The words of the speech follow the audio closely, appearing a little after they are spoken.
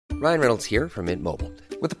Ryan Reynolds here from Mint Mobile.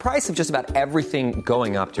 With the price of just about everything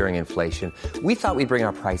going up during inflation, we thought we'd bring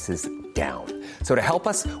our prices down. So to help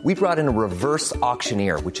us, we brought in a reverse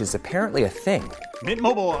auctioneer, which is apparently a thing. Mint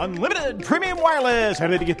Mobile Unlimited Premium Wireless. How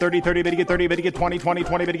to get 30, 30, bit to get 30, bit to get 20, 20,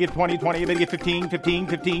 20, bit to get 20, 20, bit to get 15, 15,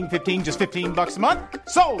 15, 15, just $15 a month?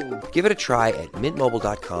 Sold! Give it a try at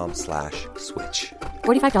mintmobile.com/switch.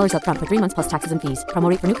 $45 up front for 3 months plus taxes and fees. Promo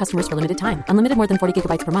rate for new customers for limited time. Unlimited more than 40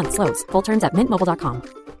 gigabytes per month. Slows full terms at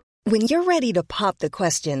mintmobile.com. When you're ready to pop the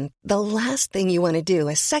question, the last thing you want to do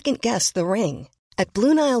is second-guess the ring. At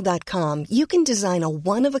BlueNile.com, you can design a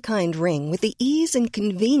one-of-a-kind ring with the ease and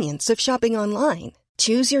convenience of shopping online.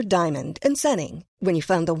 Choose your diamond and setting. When you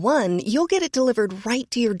find the one, you'll get it delivered right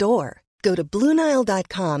to your door. Go to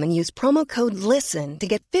BlueNile.com and use promo code LISTEN to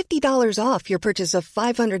get $50 off your purchase of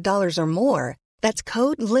 $500 or more. That's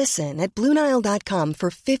code LISTEN at BlueNile.com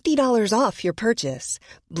for $50 off your purchase.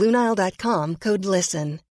 BlueNile.com, code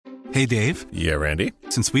LISTEN. Hey, Dave. Yeah, Randy.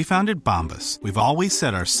 Since we founded Bombas, we've always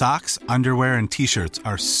said our socks, underwear, and T-shirts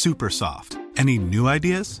are super soft. Any new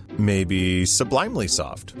ideas? Maybe sublimely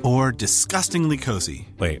soft. Or disgustingly cozy.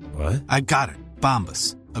 Wait, what? I got it.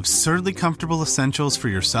 Bombas. Absurdly comfortable essentials for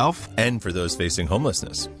yourself and for those facing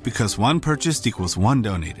homelessness. Because one purchased equals one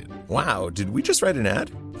donated. Wow, did we just write an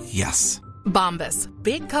ad? Yes. Bombas.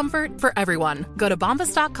 Big comfort for everyone. Go to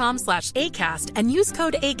bombas.com/ACAST and use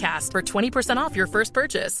code ACAST for 20% off your first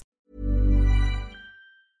purchase.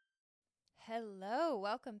 Hello,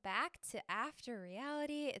 welcome back to After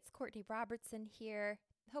Reality. It's Courtney Robertson here.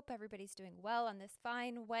 Hope everybody's doing well on this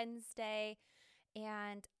fine Wednesday.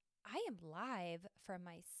 And I am live from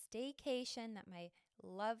my staycation that my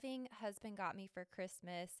loving husband got me for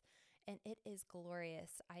Christmas, and it is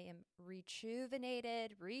glorious. I am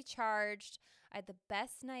rejuvenated, recharged. I had the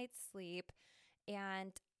best night's sleep,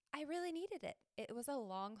 and I really needed it. It was a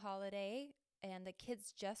long holiday, and the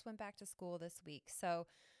kids just went back to school this week, so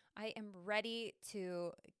I am ready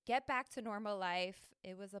to get back to normal life.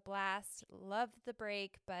 It was a blast. Loved the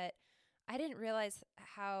break, but I didn't realize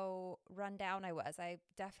how run down I was. I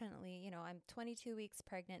definitely, I'm 22 weeks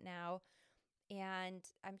pregnant now, and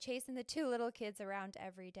I'm chasing the 2 little kids around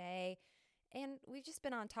every day, and we've just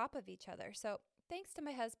been on top of each other. So thanks to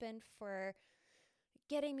my husband for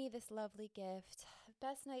getting me this lovely gift.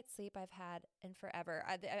 Best night's sleep I've had in forever.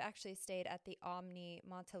 I actually stayed at the Omni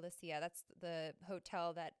Montelicia. That's the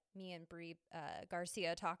hotel that me and Brie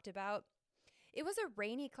Garcia talked about. It was a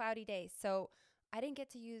rainy, cloudy day, so I didn't get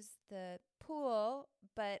to use the pool,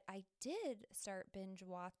 but I did start binge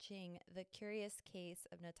watching The Curious Case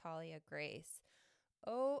of Natalia Grace.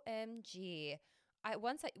 OMG.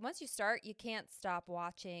 Once you start, you can't stop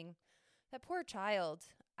watching. That poor child.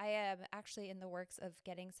 I am actually in the works of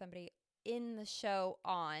getting somebody in the show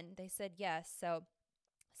on. They said yes, so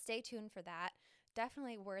stay tuned for that.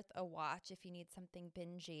 Definitely worth a watch if you need something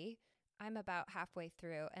bingey. I'm about halfway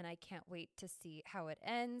through, and I can't wait to see how it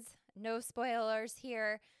ends. No spoilers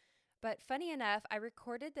here. But funny enough, I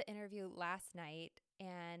recorded the interview last night,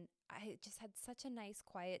 and I just had such a nice,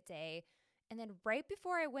 quiet day. And then right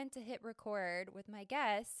before I went to hit record with my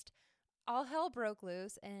guest, all hell broke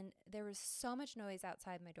loose, and there was so much noise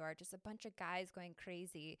outside my door, just a bunch of guys going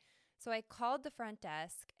crazy. So I called the front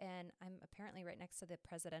desk, and I'm apparently right next to the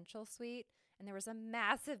presidential suite, and there was a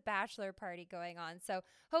massive bachelor party going on. So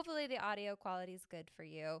hopefully the audio quality is good for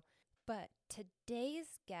you. But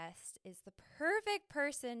today's guest is the perfect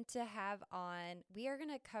person to have on. We are going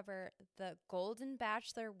to cover the Golden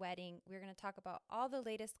Bachelor wedding. We're going to talk about all the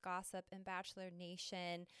latest gossip in Bachelor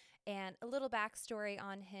Nation and a little backstory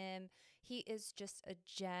on him. He is just a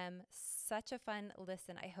gem. Such a fun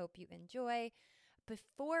listen. I hope you enjoy.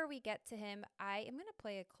 Before we get to him, I am going to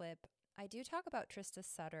play a clip. I do talk about Trista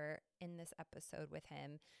Sutter in this episode with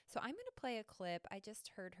him. So I'm going to play a clip. I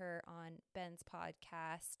just heard her on Ben's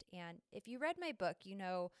podcast. And if you read my book, you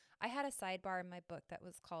know I had a sidebar in my book that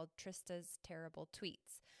was called Trista's Terrible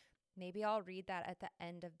Tweets. Maybe I'll read that at the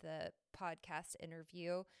end of the podcast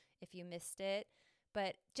interview if you missed it.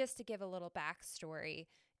 But just to give a little backstory.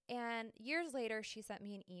 And years later, she sent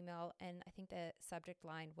me an email, and I think the subject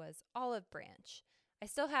line was Olive Branch. I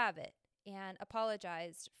still have it, and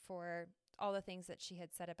apologized for all the things that she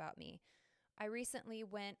had said about me. I recently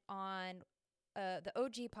went on the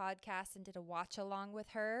OG podcast and did a watch along with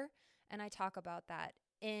her, and I talk about that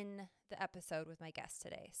in the episode with my guest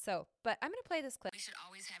today. So, but I'm going to play this clip. We should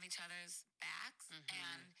always have each other's backs,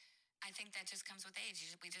 and I think that just comes with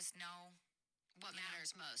age. We just know what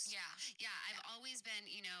matters most. Yeah. I've always been,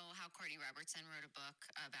 how Courtney Robertson wrote a book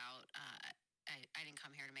about I didn't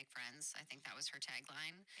come here to make friends. I think that was her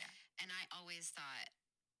tagline. Yeah. And I always thought,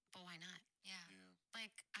 well, why not? Yeah.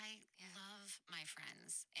 Like, I love my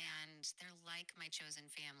friends. And like my chosen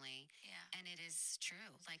family. Yeah. And it is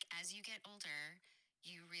true. Like, as you get older,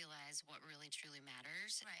 you realize what really truly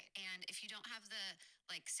matters. Right. And if you don't have the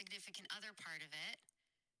like significant other part of it,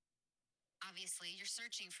 obviously you're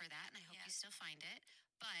searching for that, and I hope you still find it.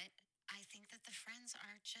 But I think that the friends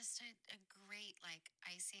are just a great like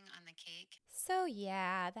icing on the cake. So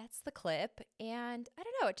yeah, that's the clip. And I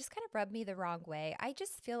don't know, it just kind of rubbed me the wrong way. I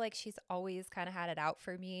just feel like she's always kind of had it out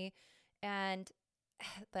for me. And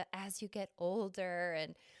but as you get older,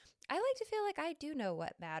 and I like to feel like I do know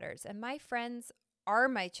what matters. And my friends are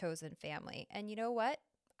my chosen family. And you know what?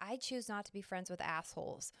 I choose not to be friends with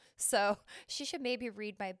assholes. So she should maybe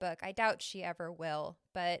read my book. I doubt she ever will.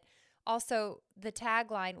 But also, the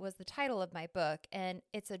tagline was the title of my book, and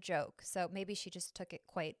it's a joke. So maybe she just took it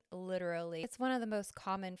quite literally. It's one of the most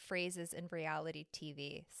common phrases in reality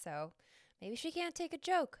TV. So maybe she can't take a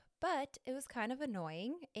joke. But it was kind of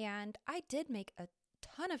annoying. And I did make a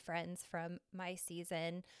ton of friends from my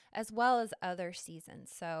season as well as other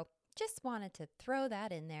seasons. So just wanted to throw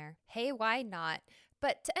that in there. Hey, why not?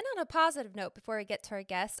 But to end on a positive note before we get to our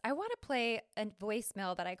guest, I want to play a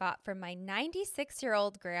voicemail that I got from my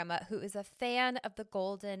 96-year-old grandma who is a fan of The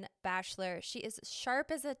Golden Bachelor. She is sharp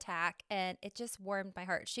as a tack, and it just warmed my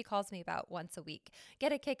heart. She calls me about once a week.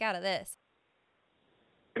 Get a kick out of this.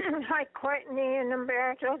 Hi, Courtney and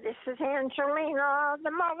Umberto. This is Angelina,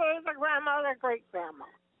 the mother, the grandmother, great-grandma.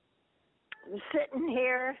 I'm sitting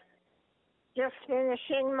here just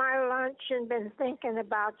finishing my lunch and been thinking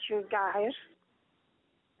about you guys.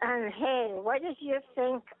 And hey, what did you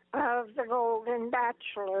think of the Golden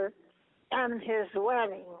Bachelor and his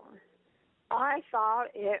wedding? I thought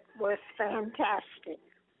it was fantastic.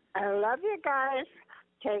 I love you guys.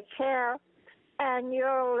 Take care. And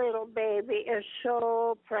your little baby is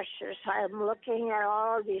so precious. I'm looking at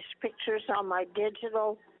all these pictures on my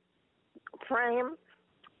digital frame.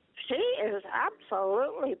 She is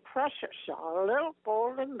absolutely precious, a little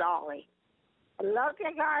golden dolly. I love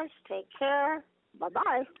you guys. Take care.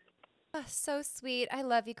 Bye-bye. Oh, so sweet. I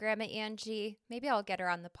love you, Grandma Angie. Maybe I'll get her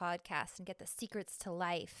on the podcast and get the secrets to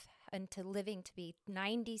life and to living to be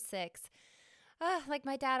 96. Like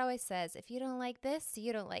my dad always says, if you don't like this,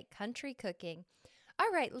 you don't like country cooking. All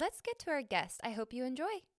right, let's get to our guest. I hope you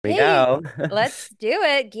enjoy. We go. Let's do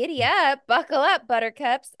it. Giddy up. Buckle up,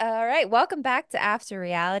 buttercups. All right, welcome back to After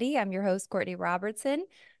Reality. I'm your host, Courtney Robertson.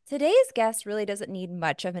 Today's guest really doesn't need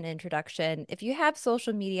much of an introduction. If you have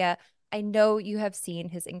social media, I know you have seen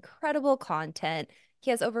his incredible content. He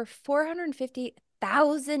has over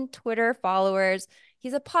 450,000 Twitter followers.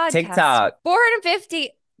 He's a podcast. TikTok. 450.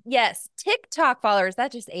 Yes, TikTok followers.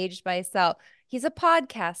 That just aged myself. He's a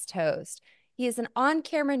podcast host. He is an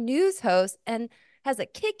on-camera news host and has a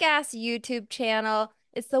kick-ass YouTube channel.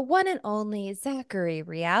 It's the one and only Zachary,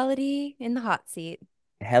 Reality in the Hot Seat.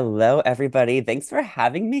 Hello, everybody. Thanks for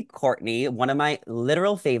having me, Courtney. One of my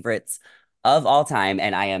literal favorites of all time.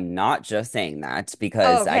 And I am not just saying that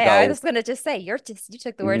because I was going to just say, you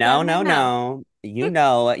took the words out of my mouth. No. You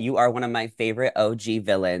know, you are one of my favorite OG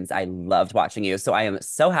villains. I loved watching you. So I am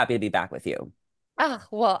so happy to be back with you. Oh,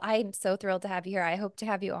 well, I'm so thrilled to have you here. I hope to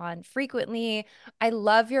have you on frequently. I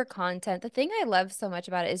love your content. The thing I love so much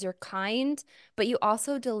about it is you're kind, but you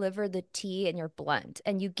also deliver the tea and you're blunt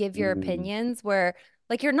and you give your opinions where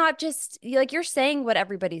like you're not just like you're saying what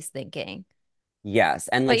everybody's thinking. Yes.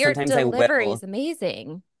 And But like your sometimes I delivery will. is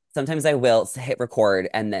amazing. Sometimes I will hit record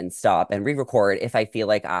and then stop and re-record if I feel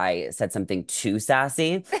like I said something too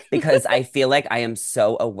sassy, because I feel like I am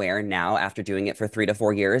so aware now after doing it for 3 to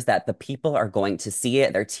 4 years that the people are going to see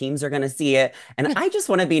it, their teams are going to see it, and I just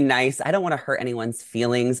want to be nice. I don't want to hurt anyone's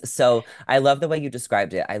feelings. So I love the way you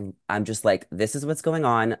described it. I'm just like, this is what's going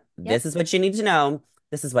on. This is what you need to know.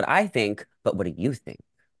 This is what I think, but what do you think?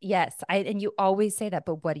 Yes, and you always say that,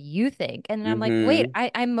 but what do you think? And I'm like, wait,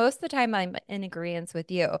 I'm most of the time I'm in agreement with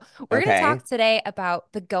you. We're going to talk today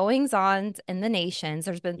about the goings-ons in the nations.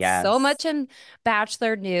 There's been so much in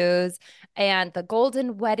Bachelor news and the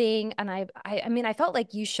golden wedding, and I mean, I felt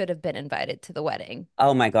like you should have been invited to the wedding.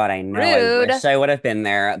 Oh my God, I know. Rude. I wish I would have been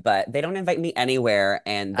there, but they don't invite me anywhere,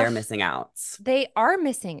 and they're missing out. They are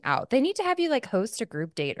missing out. They need to have you like host a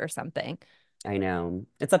group date or something. I know.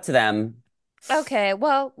 It's up to them. Okay,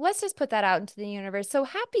 well, let's just put that out into the universe. So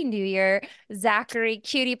happy New Year, Zachary,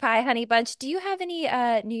 cutie pie, honey bunch. Do you have any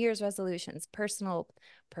New Year's resolutions, personal,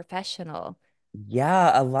 professional?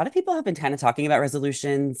 Yeah, a lot of people have been kind of talking about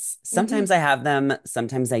resolutions. Sometimes I have them,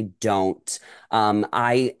 sometimes I don't.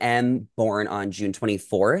 I am born on June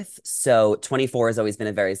 24th, so 24 has always been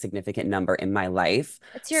a very significant number in my life.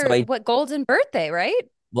 It's your golden birthday, right?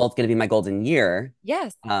 Well, it's going to be my golden year.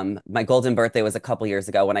 Yes. My golden birthday was a couple years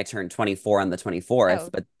ago when I turned 24 on the 24th,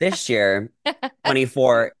 Oh. but this year,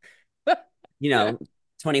 24, you know,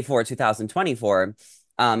 24, 2024.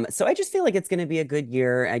 So I just feel like it's going to be a good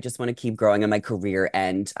year. I just want to keep growing in my career,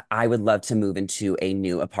 and I would love to move into a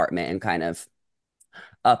new apartment and kind of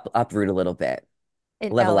uproot a little bit,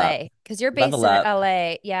 In level up, LA, because you're based level in up.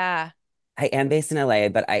 LA. Yeah. I am based in LA,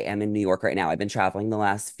 but I am in New York right now. I've been traveling the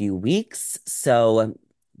last few weeks, so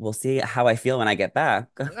we'll see how I feel when I get back.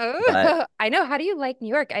 But Oh, I know. How do you like New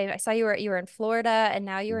York? I saw you were in Florida and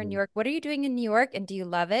now you're in New mhm. York. What are you doing in New York and do you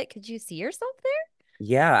love it? Could you see yourself there?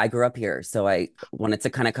 Yeah, I grew up here, so I wanted to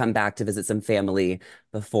kind of come back to visit some family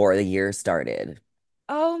before the year started.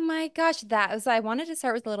 Oh my gosh, that was I wanted to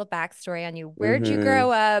start with a little backstory on you. Where'd you Hmm.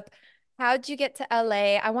 grow up? How'd you get to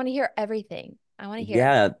LA? I want to hear everything. I want to hear.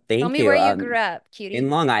 Yeah, Tell thank me where you. you grew up, In cutie.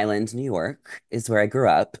 Long Island, New York is where I grew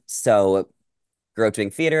up. So grew up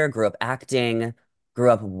doing theater, grew up acting,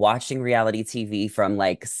 grew up watching reality TV from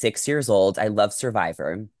like 6 years old. I love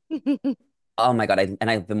Survivor. Oh my God. And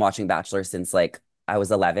I've been watching Bachelor since like I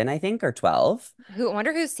was 11, I think, or 12. Who I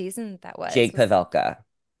wonder whose season that was. Jake Pavelka,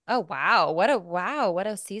 Oh wow, what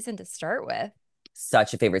a season to start with.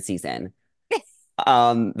 such a favorite season.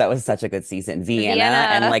 That was such a good season. Vienna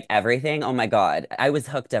and Vienna. like everything. Oh my God. I was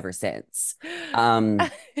hooked ever since.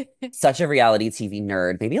 Such a reality TV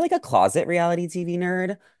nerd, maybe like a closet reality TV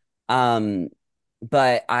nerd. Um,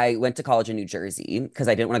 but I went to college in New Jersey because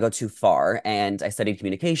I didn't want to go too far, and I studied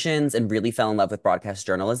communications and really fell in love with broadcast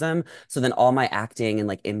journalism. So then all my acting and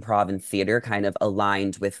like improv and theater kind of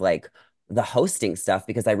aligned with like the hosting stuff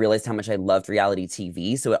because I realized how much I loved reality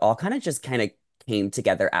TV. So it all kind of came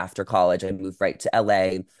together after college. I moved right to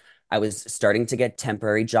LA. I was starting to get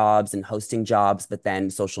temporary jobs and hosting jobs, but then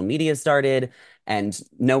social media started, and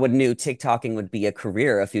no one knew TikToking would be a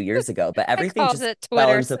career a few years ago, but I everything called just it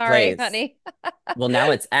fell Twitter. into Sorry, place. honey. Well,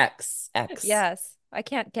 now it's X. X. Yes, I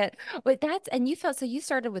can't get. Wait, that's and you felt so you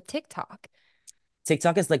started with TikTok.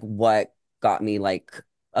 TikTok is like what got me like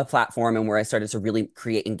a platform and where I started to really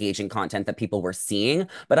create engaging content that people were seeing.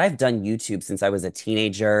 But I've done YouTube since I was a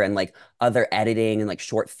teenager and like other editing and like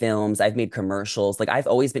short films. I've made commercials. Like I've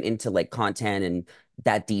always been into like content and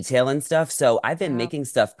that detail and stuff. So I've been Wow. making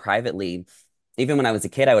stuff privately. Even when I was a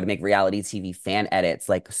kid, I would make reality TV fan edits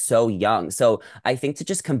like so young. So I think to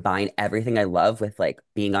just combine everything I love with like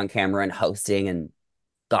being on camera and hosting and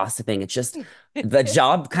gossiping. It's just the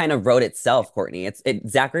job kind of wrote itself, Courtney.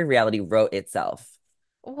 Zachary Reality wrote itself.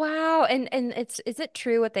 Wow. And it's is it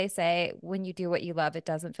true what they say when you do what you love, it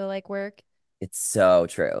doesn't feel like work? It's so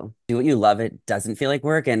true. Do what you love, it doesn't feel like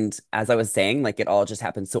work. And as I was saying, like it all just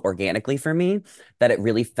happened so organically for me that it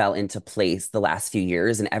really fell into place the last few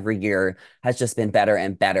years. And every year has just been better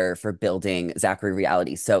and better for building Zachary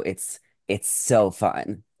Reality. So it's so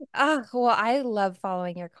fun. Oh, well, I love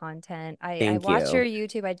following your content. I Thank watch your you.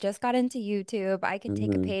 YouTube. I just got into YouTube. I could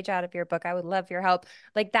take a Hmm. page out of your book. I would love your help.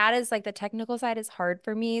 Like that is like the technical side is hard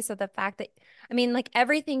for me. So the fact that I mean, like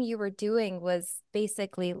everything you were doing was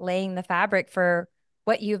basically laying the fabric for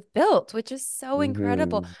what you've built, which is so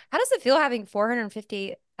incredible. Hmm. How does it feel having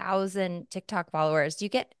 450,000 TikTok followers? Do you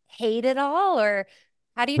get hate at all, or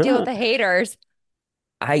how do you deal with the haters?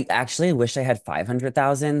 I actually wish I had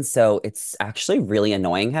 500,000. So it's actually really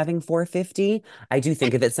annoying having 450. I do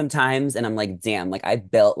think of it sometimes and I'm like, damn, like I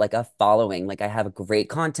built like a following. Like I have great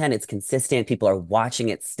content. It's consistent. People are watching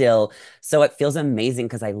it still. So it feels amazing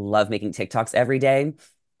because I love making TikToks every day.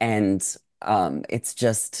 And it's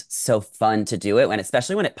just so fun to do it when,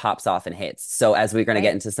 especially when it pops off and hits. So as we're going to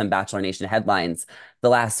get Right. into some Bachelor Nation headlines, the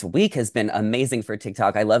last week has been amazing for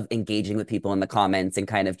TikTok. I love engaging with people in the comments and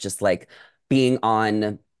kind of just like being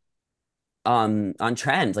on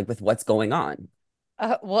trend like with what's going on.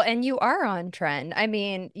 Well, and you are on trend. I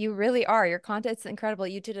mean, you really are. Your content's incredible.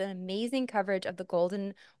 You did an amazing coverage of the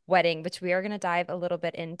Golden Wedding, which we are going to dive a little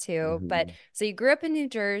bit into. But Mhm. so you grew up in New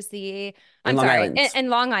Jersey. In I'm Long sorry, Island in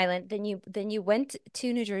Long Island. Then you went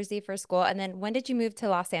to New Jersey for school, and then when did you move to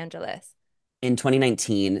Los Angeles? in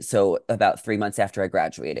 2019, so about 3 months after I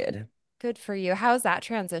graduated. Good for you. How's that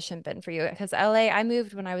transition been for you? Because LA, I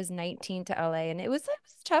moved when I was 19 to LA, and it was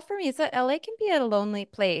tough for me. So LA can be a lonely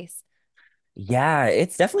place. Yeah,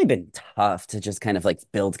 it's definitely been tough to just kind of like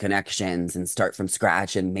build connections and start from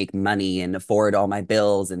scratch and make money and afford all my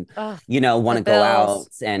bills and, Oh, want the to go out.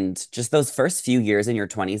 bills, And just those first few years in your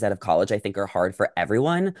 20s out of college, I think are hard for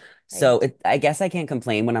everyone. right? So I guess I can't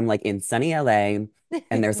complain when I'm like in sunny LA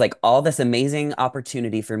and there's like all this amazing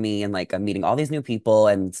opportunity for me and like I'm meeting all these new people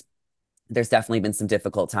and there's definitely been some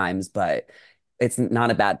difficult times, but it's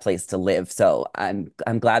not a bad place to live. So I'm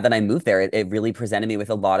glad that I moved there. It really presented me with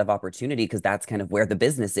a lot of opportunity because that's kind of where the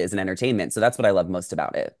business is and entertainment. So that's what I love most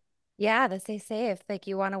about it. Yeah, they say if like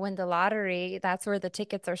you want to win the lottery, that's where the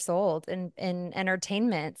tickets are sold in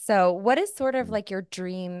entertainment. So what is sort of like your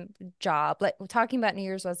dream job? Like we're talking about New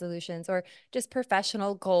Year's resolutions or just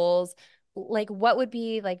professional goals. Like what would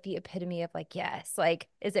be like the epitome of like, yes, like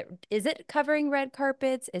is it covering red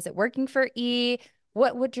carpets? Is it working for E?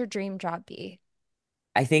 What would your dream job be?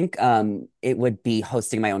 I think it would be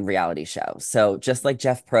hosting my own reality show. So just like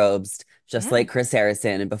Jeff Probst, just Yeah. like Chris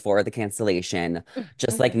Harrison and before the cancellation,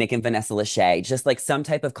 just like Mhm. Nick and Vanessa Lachey, just like some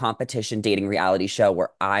type of competition dating reality show where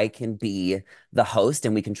I can be the host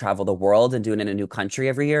and we can travel the world and do it in a new country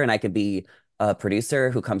every year. And I could be a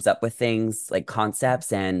producer who comes up with things like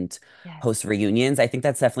concepts and Yes. host reunions. I think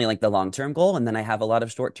that's definitely like the long-term goal. And then I have a lot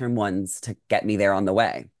of short-term ones to get me there on the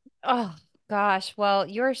way. Oh gosh, well,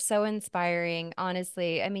 you're so inspiring,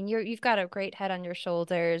 honestly. I mean, you've got a great head on your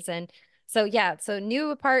shoulders and so yeah, so new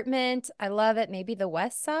apartment, I love it. Maybe the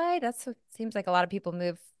West Side. That's what seems like a lot of people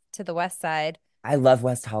move to the West Side. I love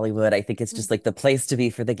West Hollywood. I think it's Mm. just like the place to be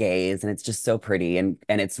for the gays, and it's just so pretty and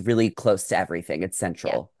it's really close to everything. It's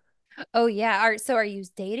Yeah. central. Oh yeah. Are you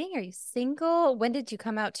dating? Are you single? When did you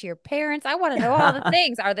come out to your parents? I want to know all the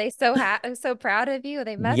things. Are they so proud of you?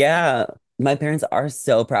 They must be. Yeah, my parents are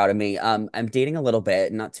so proud of me. I'm dating a little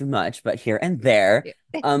bit, not too much, but here and there.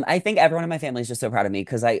 Yeah. I think everyone in my family is just so proud of me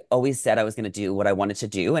because I always said I was going to do what I wanted to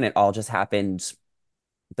do, and it all just happened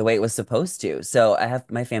the way it was supposed to. So I have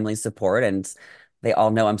my family's support and they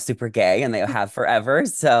all know I'm super gay and they have forever.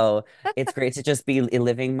 So it's great to just be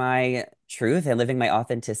living my truth and living my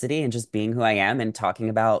authenticity and just being who I am and talking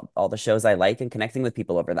about all the shows I like and connecting with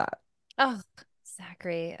people over that. Oh,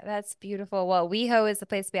 Zachary, that's beautiful. Well, WeHo is the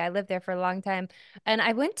place to be. I lived there for a long time. And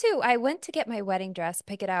I went to get my wedding dress,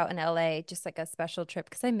 pick it out in LA, just like a special trip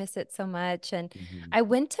because I miss it so much. And Mhm. I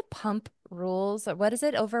went to Pump Rules, or what is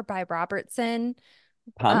it, over by Robertson?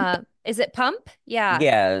 Pump? Is it Pump? Yeah.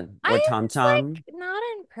 Yeah. I Or Tom was Tom? like not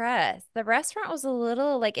impressed. The restaurant was a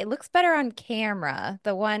little like it looks better on camera.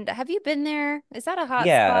 The one, have you been there? Is that a hot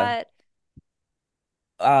Yeah. spot?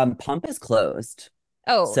 Pump is closed.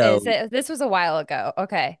 Oh, So is it? This was a while ago.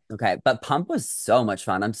 Okay. okay, but Pump was so much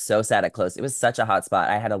fun. I'm so sad it closed. It was such a hot spot.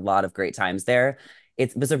 I had a lot of great times there.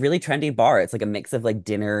 It was a really trendy bar. It's like a mix of like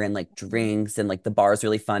dinner and like drinks, and like the bar is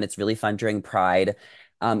really fun. It's really fun during Pride.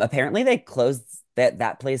 Apparently they closed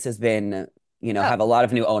that place has been, Oh. have a lot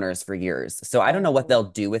of new owners for years. So I don't know what Oh. they'll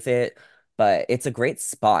do with it, but it's a great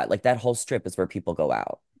spot. Like that whole strip is where people go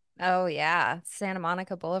out. Oh yeah, Santa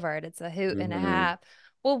Monica Boulevard. It's a hoot and a Hmm. half.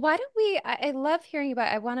 Well, why don't we? I love hearing about.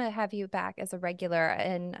 I want to have you back as a regular,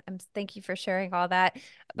 and thank you for sharing all that.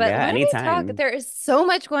 But Yeah, why don't we talk? anytime. There is so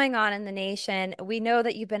much going on in the nation. We know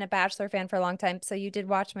that you've been a Bachelor fan for a long time, so you did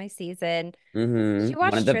watch my season. Did you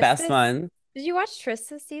One of watch the best Trista's? ones. Did you watch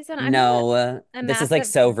Trista's season? I'm not No, a this is like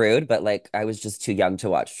massive. so rude, but like I was just too young to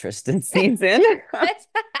watch Tristan's season.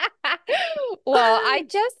 Well,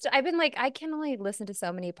 I've been like, I can only listen to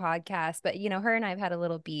so many podcasts, but her and I've had a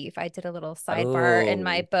little beef. I did a little sidebar in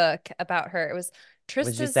my Oh, book about her. It was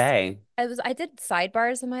what'd you Trista's, say? I did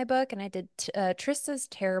sidebars in my book and I did Trista's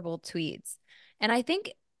terrible tweets. And I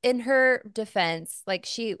think in her defense, like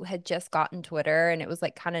she had just gotten Twitter and it was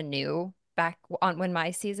like kind of new back on when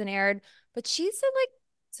my season aired, but she said like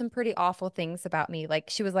some pretty awful things about me. Like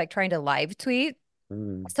she was like trying to live tweet.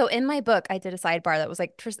 Mm, So in my book, I did a sidebar that was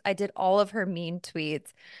like I did all of her mean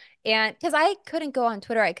tweets. And because I couldn't go on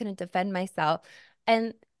Twitter, I couldn't defend myself.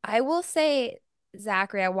 And I will say,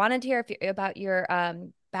 Zachary, I wanted to hear about your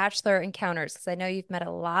bachelor encounters because I know you've met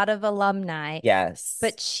a lot of alumni, yes.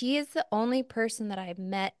 but she is the only person that I've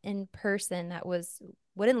met in person that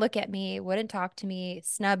wouldn't look at me, wouldn't talk to me,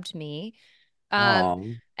 snubbed me. Um, Oh,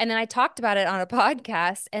 and then I talked about it on a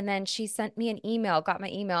podcast, and then she sent me an email, got my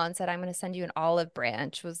email, and said, "I'm going to send you an olive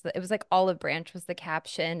branch." It was like olive branch was the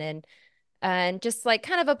caption, and just like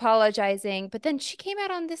kind of apologizing. But then she came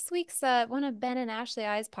out on this week's one of Ben and Ashley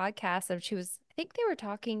I's podcasts, and I think they were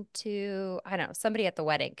talking to I don't know somebody at the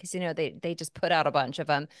wedding because they just put out a bunch of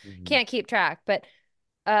them, mhm. can't keep track, but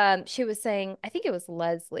she was saying, I think it was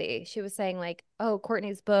Leslie. She was saying like, "Oh,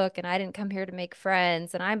 Courtney's book, and I didn't come here to make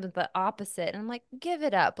friends, and I'm the opposite." And I'm like, "Give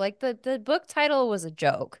it up!" Like the book title was a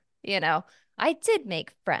joke. I did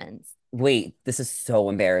make friends. Wait, this is so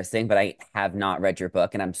embarrassing, but I have not read your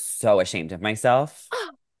book and I'm so ashamed of myself.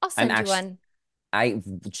 Oh, I'll I'm send you actually, one. I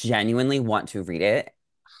genuinely want to read it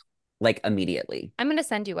like immediately. I'm gonna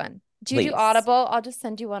send you one. Do you do Please. Audible? I'll just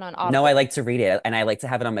send you one on No, I Audible. like to read it and I like to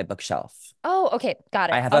have it on my bookshelf. Oh, okay, got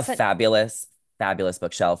I it. have I'll a send. fabulous, fabulous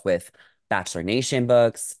bookshelf with Bachelor Nation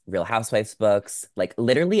books, Real Housewives books, like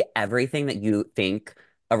literally everything that you think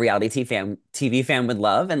a reality TV fan would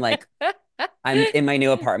love. And like I'm in my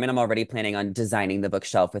new apartment, I'm already planning on designing the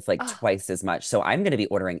bookshelf with like Oh, twice as much. So I'm going to be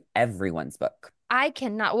ordering everyone's book. I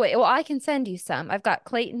cannot wait. Well, I can send you some. I've got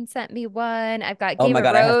Clayton sent me one. I've got Oh Game my of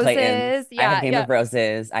God, I have Clayton's. Roses. I have Yeah, Game yeah. of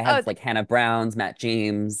Roses. I Oh, have like Hannah Brown's, Matt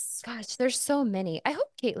James, gosh, there's so many. I hope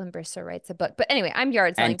Caitlin Bristow writes a book. But anyway, I'm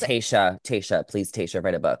yard selling. and But Tasha. Please, Tasha,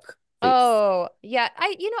 write a book. Please. oh, yeah.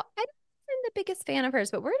 I'm the biggest fan of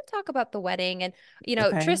hers, but we're going to talk about the wedding. And,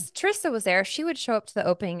 Okay. Trista was there. She would show up to the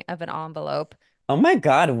opening of an envelope. Oh my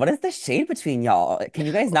God, what is the shade between y'all? Can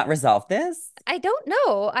you guys not resolve this? I don't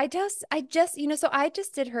know. So I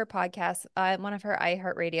just did her podcast, one of her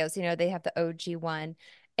iHeartRadios. They have the OG one.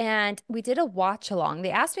 And we did a watch along. They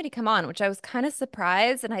asked me to come on, which I was kind of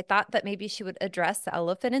surprised. And I thought that maybe she would address the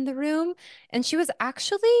elephant in the room. And she was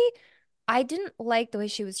actually, I didn't like the way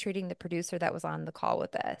she was treating the producer that was on the call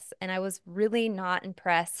with us. And I was really not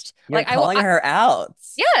impressed. You're calling her out.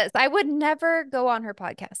 Yes, I would never go on her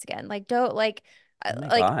podcast again. Like, don't Oh my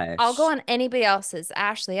like I'll go gosh. on anybody else's,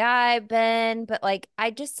 Ashley, Ben, but like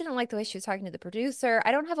I just didn't like the way she was talking to the producer.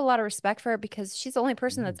 I don't have a lot of respect for her because she's the only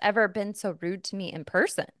person that's ever been so rude to me in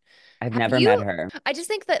person. I've Have never met you? her. I just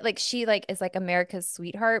think that like she like is like America's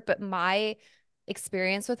sweetheart, but my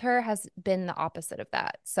experience with her has been the opposite of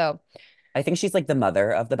that. So I think she's like the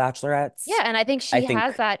mother of the Bachelorettes. yeah, and I think I she has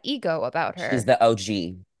think that ego about she's her. the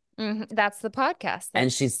OG. That's the podcast.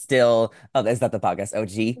 And she's still, oh, is that the podcast?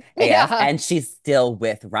 OG AF. Yeah. And she's still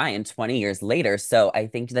with Ryan 20 years later. So I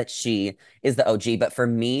think that she is the OG. But for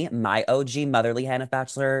me, my OG motherly hen of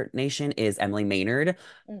Bachelor Nation is Emily Maynard.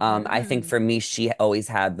 I think Mhm. for me, she always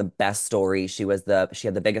had the best story. She had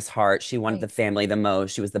the biggest heart. She wanted Right. the family the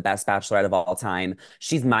most. She was the best bachelorette of all time.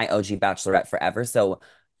 She's my OG bachelorette forever. So,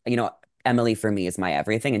 you know, Emily for me is my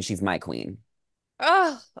everything and she's my queen.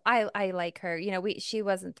 Oh, I like her. She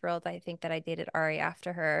wasn't thrilled, I think, that I dated Ari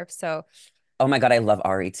after her. So Oh my God, I love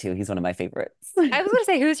Ari too. He's one of my favorites. I was gonna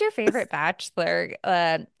say, who's your favorite bachelor?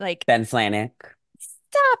 Like, Ben Flanick.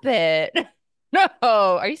 stop it. No,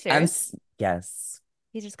 are you serious? Yes,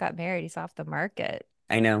 He just got married. He's off the market.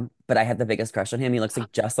 I know, but I had the biggest crush on him. He looks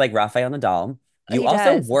like just like Rafael Nadal. You He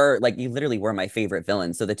also does. were like you literally were my favorite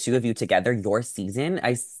villain. So the two of you together, your season,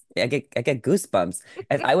 I get goosebumps.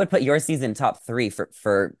 If I would put your season top three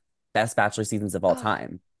for best Bachelor seasons of all Oh,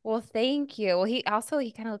 time. well, thank you. Well, he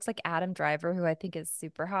kind of looks like Adam Driver, who I think is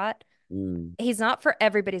super hot. Mm, He's not for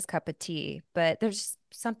everybody's cup of tea, but there's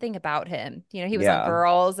something about him. He was on yeah.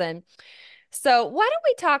 Girls, and so why don't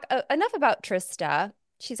we talk enough about Trista?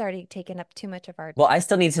 She's already taken up too much of our Well, I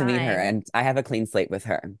still need to meet her, time. and I have a clean slate with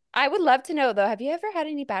her. I would love to know though, have you ever had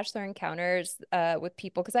any bachelor encounters with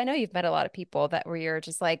people? Because I know you've met a lot of people that where you're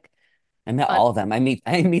just like, I met un all of them. I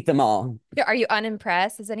meet them all. are you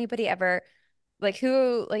unimpressed? Has anybody ever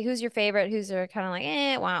who's your favorite? Who's your kind of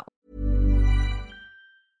like, wow.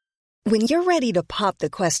 When you're ready to pop the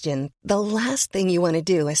question, the last thing you want to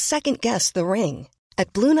do is second guess the ring.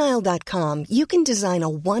 At BlueNile.com, you can design a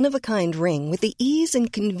one-of-a-kind ring with the ease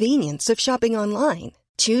and convenience of shopping online.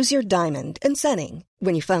 Choose your diamond and setting.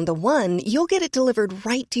 When you find the one, you'll get it delivered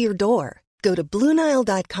right to your door. Go to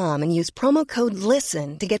BlueNile.com and use promo code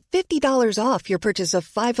LISTEN to get $50 off your purchase of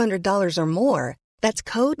 $500 or more. That's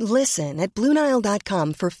code LISTEN at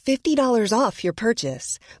BlueNile.com for $50 off your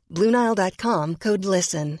purchase. BlueNile.com, code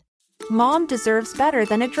LISTEN. Mom deserves better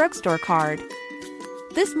than a drugstore card.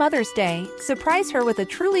 This Mother's Day, surprise her with a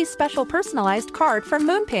truly special personalized card from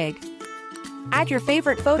Moonpig. Add your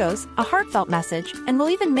favorite photos, a heartfelt message, and we'll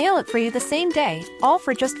even mail it for you the same day, all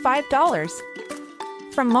for just $5.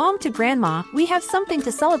 From mom to grandma, we have something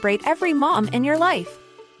to celebrate every mom in your life.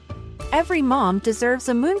 Every mom deserves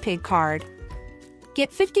a Moonpig card.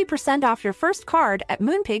 Get 50% off your first card at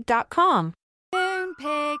moonpig.com.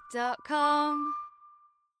 Moonpig.com.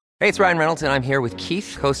 Hey, it's Ryan Reynolds, and I'm here with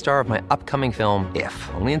Keith, co-star of my upcoming film, If,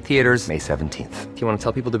 only in theaters May 17th. Do you want to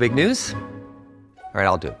tell people the big news? All right,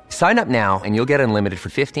 I'll do it. Sign up now and you'll get unlimited for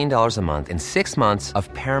 $15 a month and 6 months of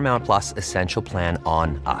Paramount Plus Essential Plan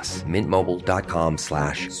on us.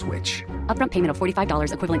 MintMobile.com/switch. Upfront payment of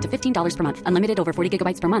 $45 equivalent to $15 per month. Unlimited over 40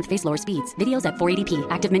 gigabytes per month. Face lower speeds. Videos at 480p.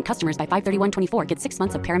 Active Mint customers by 531.24 get 6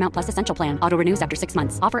 months of Paramount Plus Essential Plan. Auto renews after 6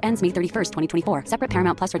 months. Offer ends May 31st, 2024. Separate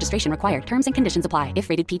Paramount Plus registration required. Terms and conditions apply if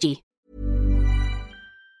rated PG.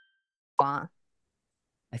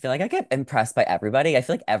 I feel like I get impressed by everybody. I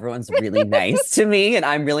feel like everyone's really nice to me and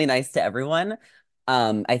I'm really nice to everyone.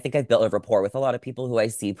 I think I've built a rapport with a lot of people who I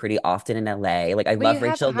see pretty often in LA. Like I Well, you love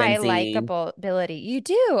have Rachel high Lindsay. likability. You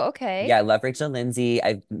do. Okay. Yeah, I love Rachel Lindsay.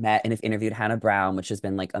 I've met and have interviewed Hannah Brown, which has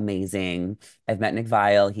been like amazing. I've met Nick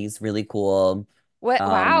Viall. He's really cool. What?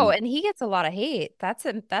 Wow. Um, And he gets a lot of hate. That's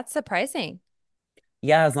surprising.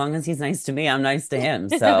 yeah, as long as he's nice to me, I'm nice to him.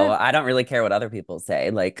 So I don't really care what other people say.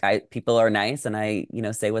 Like people are nice and I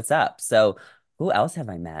say what's up. So who else have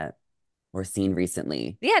I met or seen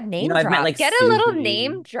recently? Yeah, name I've met drop. like Get a little Susie.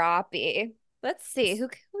 name droppy. Let's see. Who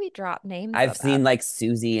can we drop names I've about? seen like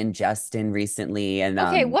Susie and Justin recently and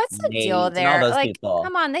Okay, what's the deal Nate and all there? those Like, people.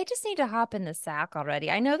 come on, they just need to hop in the sack already.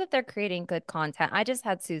 I know that they're creating good content. I just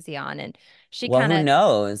had Susie on and she Well, kind who of,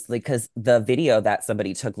 knows? Like, because the video that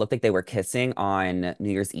somebody took looked like they were kissing on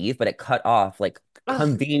New Year's Eve, but it cut off like ugh,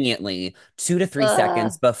 conveniently 2 to 3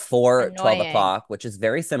 seconds ugh, before 12 annoying. o'clock, which is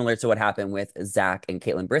very similar to what happened with Zach and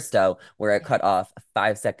Caitlin Bristow, where it Yeah. cut off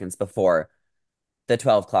 5 seconds before the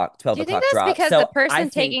 12 o'clock, 12 Do you think o'clock that's drop. because the So I person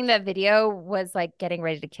think taking the video was like getting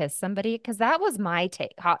ready to kiss somebody? Because that was my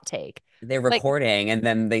take, hot take. they're Like, recording and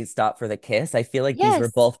then they stop for the kiss. I feel like these were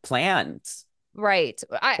yes, both planned. right.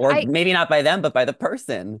 Or maybe not by them, but by the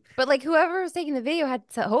person. But like whoever was taking the video had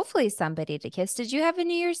to, hopefully somebody to kiss. Did you have a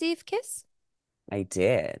New Year's Eve kiss? I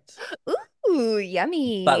did. Ooh,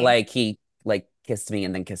 But yummy. like he like kissed me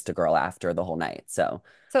and then kissed a girl after the whole night. So,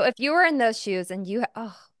 So if you were in those shoes and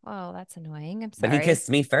oh, that's annoying. I'm but he sorry. kissed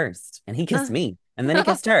me first and he kissed Uh, me and then he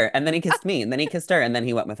kissed her and then he kissed me and then he kissed her and then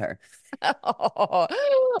he went with her. oh,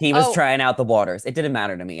 He was oh, trying out the waters. It didn't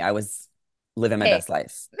matter to me. I was living my hey, best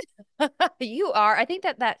life. you are. I think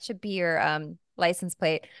that that should be your license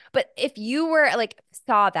plate. But if you were like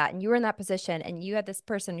saw that and you were in that position and you had this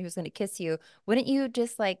person who was going to kiss you, wouldn't you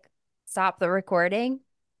just like stop the recording?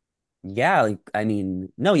 Yeah, like I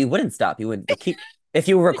mean, no, you wouldn't stop. You would keep if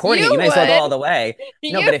you were recording it, you You might as well go would. all the way.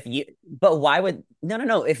 No, You but but why would,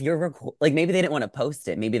 no. If you're like maybe they didn't want to post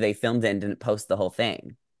it. Maybe they filmed it and didn't post the whole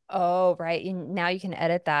thing. Oh, right. Now you can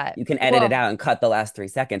edit that. You can edit it Well, out and cut the last 3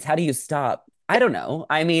 seconds. How do you stop? I don't know.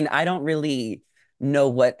 I mean, I don't really know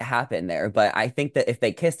what happened there, but I think that if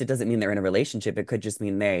they kissed, it doesn't mean they're in a relationship. It could just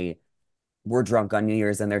mean they were drunk on New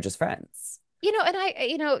Year's and they're just friends.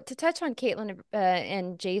 and to touch on Caitlin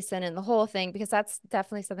and Jason and the whole thing, because that's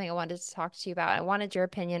definitely something I wanted to talk to you about. I wanted your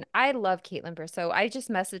opinion. I love Caitlin Bristow. I just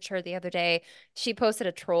messaged her the other day. She posted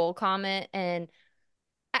a troll comment and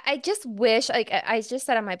I just wish, like I just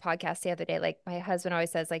said on my podcast the other day, like my husband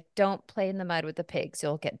always says, like, don't play in the mud with the pigs,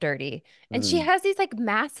 you'll get dirty. And she Mm. has these like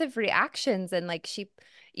massive reactions and like she,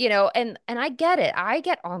 and I get it. I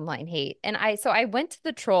get online hate. And I went to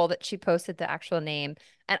the troll that she posted the actual name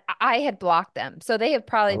and I had blocked them. So they have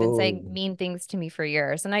probably been saying Oh. mean things to me for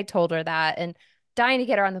years. And I told her that and dying to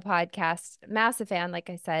get her on the podcast. Massive fan, like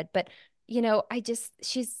I said, but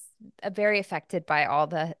she's very affected by all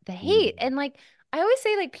the hate. Mm. And like I always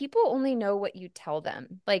say, like, people only know what you tell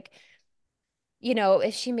them. Like,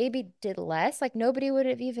 if she maybe did less, like nobody would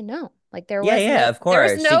have even known. Like Yeah, yeah, of there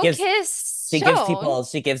was course. no kiss shown.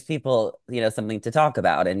 She gives people, something to talk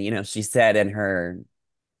about. And, she said in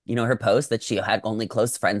her post that she had only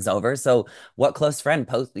close friends over. So what close friend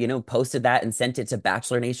posted that and sent it to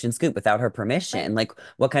Bachelor Nation Scoop without her Right. permission? Like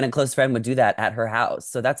what kind of close friend would do that at her house?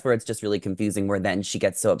 So that's where it's just really confusing, where then she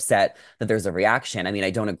gets so upset that there's a reaction. I mean,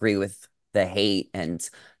 I don't agree with the hate and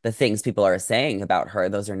the things people are saying about her.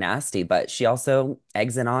 Those are nasty, but she also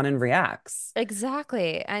eggs it on and reacts.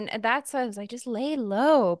 Exactly. And that's why I was like, just lay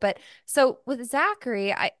low. But so with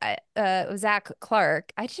Zachary, Zach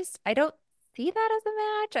Clark, I don't see that as a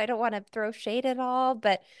match. I don't want to throw shade at all,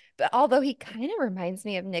 but although he kind of reminds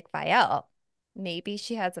me of Nick Viall, maybe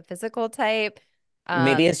she has a physical type.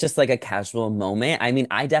 Maybe Um, it's just like a casual moment. I mean,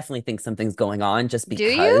 I definitely think something's going on just do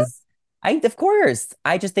you? because of course,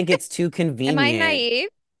 I just think it's too Am I convenient. naive?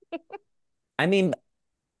 I mean,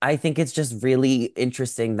 I think it's just really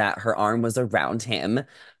interesting that her arm was around him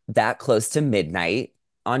that close to midnight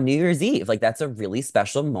on New Year's Eve. Like, that's a really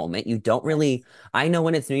special moment. You don't Yes. really, I know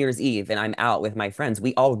when it's New Year's Eve and I'm out with my friends,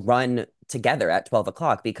 we all run together at 12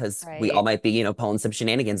 o'clock because we all Right. might be, pulling some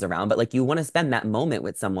shenanigans around, but like you want to spend that moment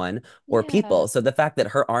with someone or Yeah. people. So the fact that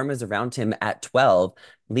her arm is around him at 12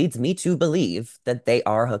 leads me to believe that they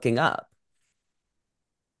are hooking up.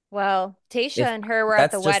 Well, Tasha If and her were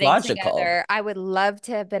at the that's just wedding logical. together. I would love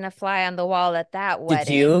to have been a fly on the wall at that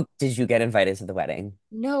wedding. Did you get invited to the wedding?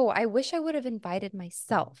 No, I wish I would have invited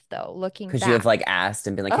myself, though, looking Could you have back. like asked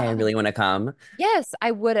and been like, hey, I Oh, really want to come? yes,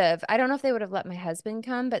 I would have. I don't know if they would have let my husband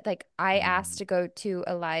come, but like I asked Mm. to go to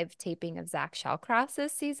a live taping of Zach Shallcross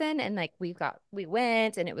this season, and like we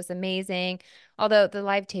went, and it was amazing. Although the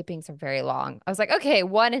live tapings are very long, I was like, okay,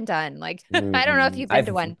 one and done. Like I don't know if Mm, you've been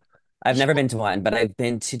to one. I've never been to one, but I've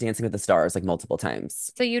been to Dancing with the Stars like multiple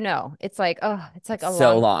times. So it's like a So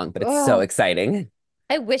long. long, but it's so Oh, exciting.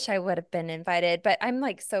 I wish I would have been invited, but I'm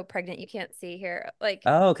like so pregnant. You can't see here. Like,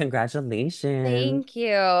 Oh, congratulations. thank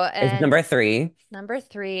you. Is And number three. number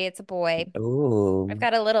three, it's a boy. I've Ooh,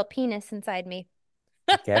 got a little penis inside me.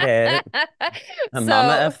 get it. A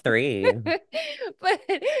mama So, of three. but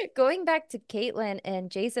going back to Caitlyn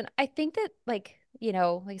and Jason, I think that, like,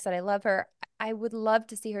 like I said, I love her. I would love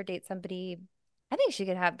to see her date somebody. I think she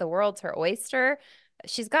could have the world's her oyster.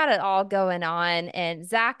 She's got it all going on. And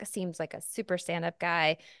Zach seems like a super stand-up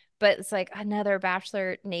guy, but it's like another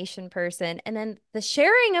Bachelor Nation person. And then the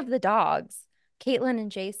sharing of the dogs, Caitlyn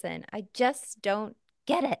and Jason, I just don't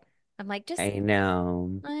get it. I'm like, just, I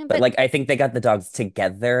know. But but like I think they got the dogs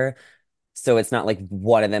together. So it's not like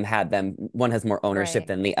one of them had them, one has more ownership right,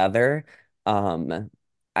 than the other.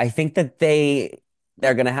 I think that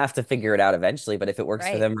they're gonna have to figure it out eventually, but if it works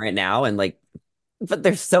for right. them right now and like but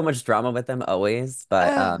there's so much drama with them always.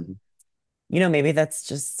 But Oh, maybe that's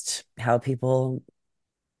just how people,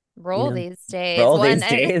 you roll know, these days. roll One, these and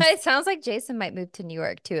days. it sounds like Jason might move to New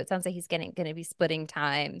York too. It sounds like he's going to be splitting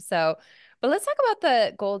time. So, but let's talk about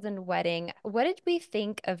the golden wedding. What did we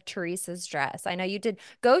think of Teresa's dress? I know you did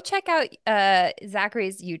go check out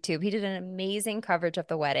Zachary's YouTube. He did an amazing coverage of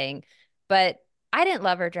the wedding, but I didn't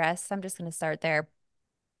love her dress. I'm just going to start there.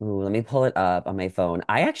 Ooh, let me pull it up on my phone.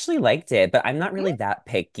 I actually liked it, but I'm not really that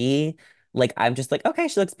picky. Like, I'm just like, okay,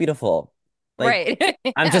 she looks beautiful. Like, Right.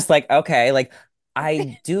 I'm Yeah. just like, okay. Like,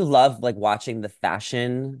 I do love like watching the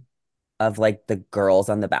fashion of like the girls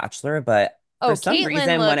on The Bachelor, Oh,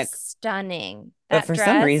 Caitlyn looks stunning. but That for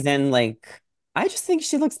some dress. reason, like, I just think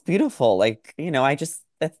she looks beautiful. Like,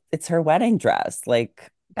 it's her wedding dress.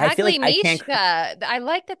 Like, I feel like Bagley I can't. Mishka. I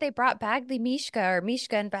like that they brought Bagley Mishka or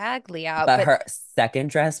Mishka and Bagley out, But but her second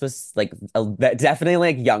dress was like definitely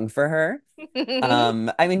like young for her.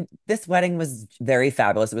 I mean, this wedding was very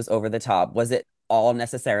fabulous. It was over the top. Was it all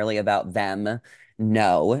necessarily about them?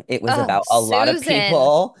 No, it was oh, about a lot of Susan.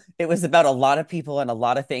 people. It was about a lot of people and a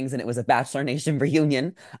lot of things, and it was a Bachelor Nation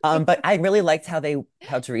reunion. But I really liked how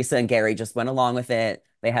Teresa and Gary just went along with it.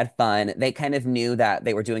 They had fun. They kind of knew that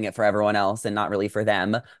they were doing it for everyone else and not really for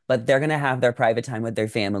them, but they're gonna have their private time with their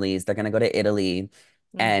families. They're gonna go to Italy.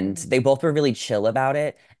 And Mhm. they both were really chill about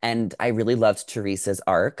it. And I really loved Teresa's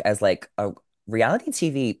arc as like a reality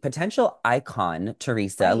TV potential icon,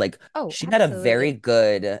 Teresa. Right. Like Oh, she had a very absolutely.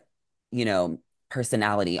 good, you know,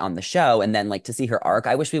 personality on the show. And then like to see her arc,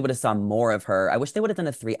 I wish we would have saw more of her. I wish they would have done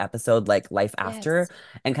a 3 episode like life after Yes,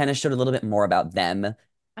 and kind of showed a little bit more about them,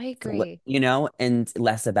 I agree. and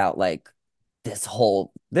less about like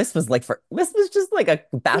this was just like a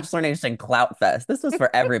Bachelor Nation clout fest. This was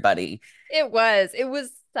for everybody. It was. It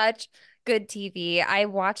was such good TV. I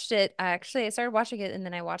watched it. Actually, I started watching it and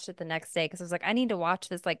then I watched it the next day because I was like, I need to watch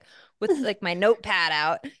this like with like my notepad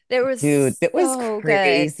out. It Dude, was it was so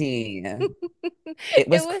good. crazy. It It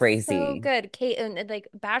was was so crazy. good. Kate and like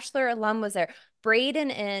Bachelor alum was there. Braden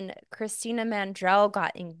and Christina Mandrell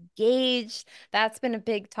got engaged. That's been a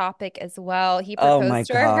big topic as well. He Oh my proposed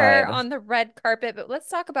to her God. on the red carpet. But let's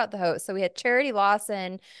talk about the host. So we had Charity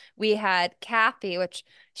Lawson, we had Kathy, which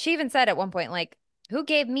she even said at one point, like, who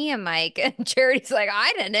gave me a mic? And Charity's like,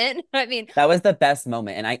 I didn't. I mean, That was the best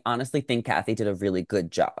moment. And I honestly think Kathy did a really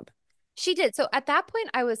good job. she did. So at that point,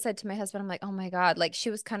 I was said to my husband, I'm like, oh my God, like she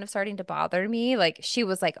was kind of starting to bother me. Like she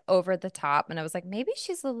was like over the top. And I was like, maybe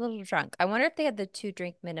she's a little drunk. I wonder if they had the 2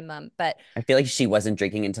 drink minimum. But I feel like she wasn't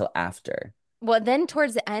drinking until after. well, then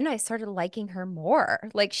towards the end, I started liking her more.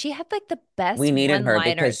 Like she had like the best We needed her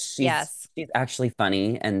because one-liners. she's Yes. she's actually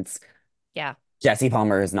funny and Yeah. Jesse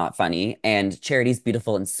Palmer is not funny and Charity's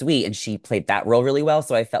beautiful and sweet and she played that role really well.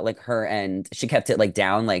 So I felt like her and she kept it like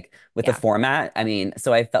down like with the Yeah. format. I mean,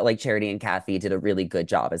 so I felt like Charity and Kathy did a really good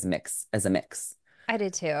job as a mix. I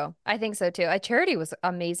did too. I think so too. Charity was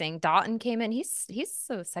amazing. Dotton came in. He's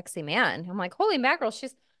so sexy man. I'm like, holy mackerel,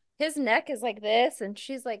 his neck is like this and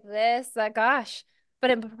she's like this. Gosh.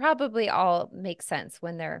 But it probably all makes sense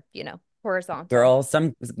when they're, horizontal.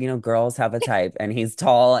 Girls have a type and he's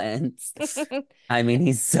tall and I mean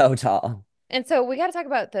he's so tall. And so we got to talk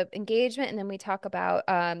about the engagement and then we talk about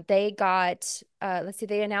they got let's see,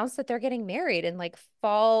 they announced that they're getting married in like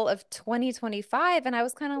fall of 2025 and I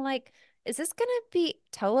was kind of like, is this going to be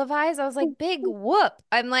televised? I was like, big whoop.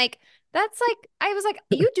 I'm like, that's like I was like,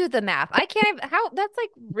 you do the math. I can't even how that's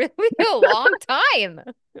like really a long time.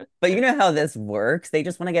 But you know how this works? They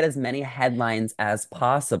just want to get as many headlines as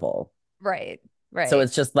possible. Right. So Right.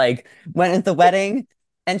 it's just like when at the wedding,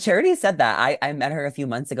 and Charity said that. I met her a few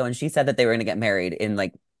months ago and she said that they were going to get married in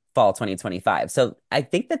like fall 2025. So I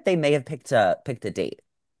think that they may have picked a date.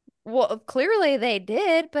 Well, clearly they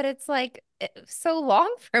did, but it's like so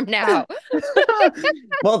long from now.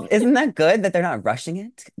 Well, isn't that good that they're not rushing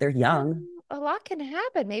it? They're young. A lot can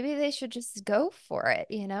happen. Maybe they should just go for it.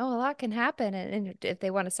 A lot can happen, and if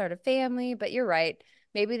they want to start a family. But you're right.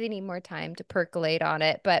 Maybe they need more time to percolate on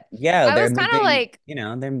it. But Yeah, I they're was kind of moving, like,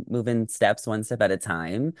 they're moving steps one step at a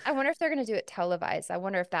time. I wonder if they're going to do it televised. I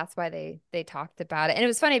wonder if that's why they talked about it. And it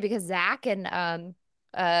was funny because Zach and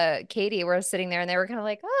Katie were sitting there and they were kind of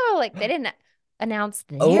like, oh, like they didn't announce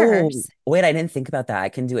Oh, theirs. wait, I didn't think about that. I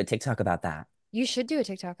can do a TikTok about that. You should do a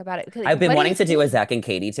TikTok about it. Like, I've been what do wanting you to do a think? Zach and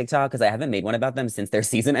Katie TikTok because I haven't made one about them since their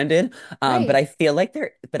season ended. But Right. I feel like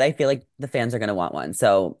the fans are gonna want one.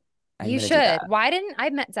 So I'm You gonna do should. that. Why didn't I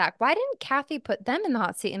met Zach? Why didn't Kathy put them in the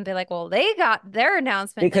hot seat and be like, well, they got their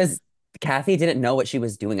announcement? Like, Because Kathy didn't know what she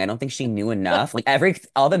was doing. I don't think she knew enough. Like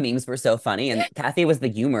all the memes were so funny, and Kathy was the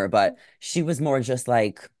humor, but she was more just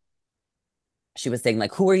like she was saying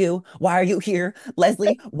like, "Who are you? Why are you here,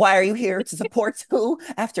 Leslie? Why are you here to support who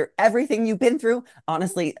after everything you've been through?"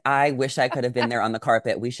 Honestly, I wish I could have been there on the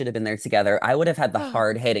carpet. We should have been there together. I would have had the oh,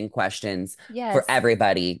 hard-hitting questions for yes.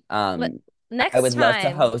 everybody. Let, I next would love to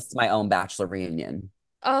time. host my own bachelor reunion.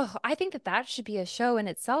 Oh, I think that should be a show in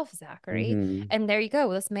itself, Zachary. Hmm. And there you go.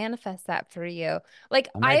 Let's manifest that for you. Like,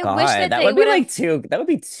 Oh my I wish God, that they would have. that would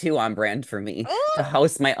be too on brand for me to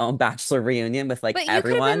host my own bachelor reunion with like But you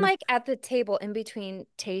could have been everyone. like at the table in between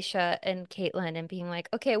Tasha and Caitlyn and being like,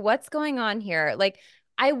 okay, what's going on here? Like,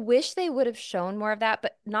 I wish they would have shown more of that,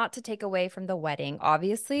 but not to take away from the wedding,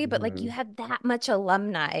 obviously. But like, you Mhm. had that much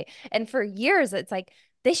alumni. And for years, it's like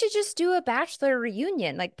they should just do a bachelor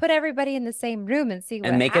reunion, like put everybody in the same room and see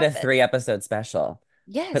And what make it a happens. 3 episode special.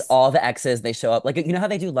 Put Yes. all the exes, they show up. Like, you know how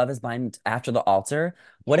they do Love is Blind after the altar?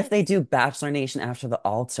 What if they Yes. do Bachelor Nation after the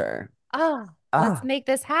altar? Oh, let's Ah, make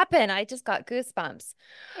this happen. I just got goosebumps.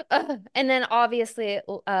 And then obviously,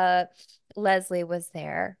 Leslie was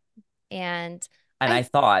there. And and I I,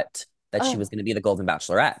 thought that she was oh, going to be the Golden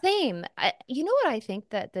Bachelorette. same. You know what I think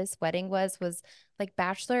that this wedding was like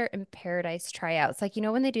Bachelor in Paradise tryouts. Like,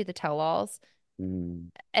 when they do the tell-alls. Mm,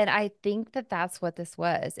 And I think that that's what this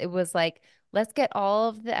was. It was like, let's get all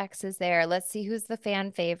of the exes there. Let's see who's the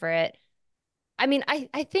fan favorite. I mean,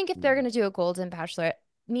 I think if they're mm. going to do a Golden Bachelor,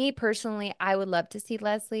 me personally, I would love to see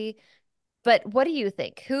Leslie. But what do you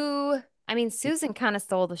think? I mean, Susan kind of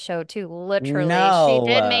stole the show too, literally. She No,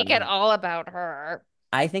 did make it all about her.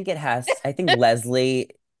 I think Leslie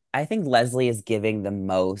is giving the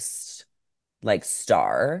most like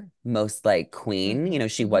star, most like queen.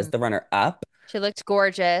 She was Mhm. the runner up. She looked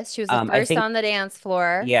gorgeous. She was the I first think on the dance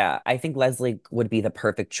floor. Yeah, I think Leslie would be the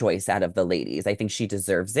perfect choice out of the ladies. I think she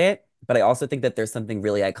deserves it. But I also think that there's something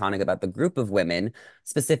really iconic about the group of women,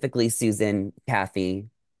 specifically Susan, Kathy,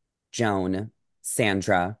 Joan,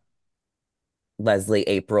 Sandra, Leslie,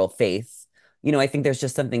 April, Faith. I think there's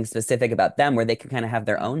just something specific about them where they can kind of have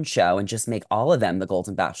their own show and just make all of them the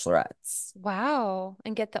Golden Bachelorettes. Wow.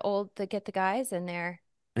 And get the guys in there.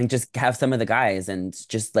 And just have some of the guys and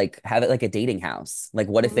just like have it like a dating house. Like,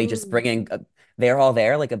 what if they just bring in, Ooh. they're all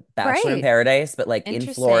there, like a Bachelor in Right. Paradise, but like in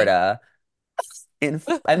Interesting. Florida.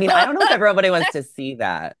 I mean, I don't know if everybody wants to see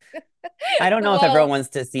that. I don't know if everyone Well, wants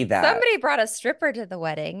to see that. somebody brought a stripper to the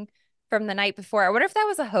wedding from the night before. I wonder if that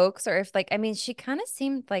was a hoax or if, like, I mean, she kind of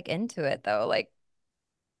seemed like into it though. Like,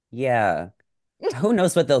 Yeah. Who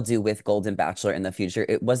knows what they'll do with Golden Bachelor in the future?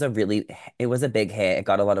 It was a big hit. It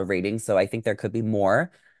got a lot of ratings, so I think there could be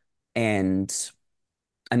more. And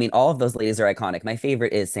I mean, all of those ladies are iconic. My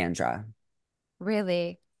favorite is Sandra.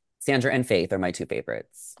 really? Sandra and Faith are my two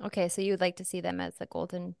favorites. Okay, so you would like to see them as the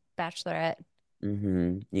Golden Bachelorette.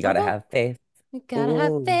 You Oh, gotta well, have faith. you gotta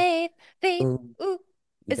have Ooh, faith, faith. ooh, Ooh.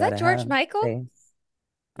 you Is that gotta George have Michael? faith.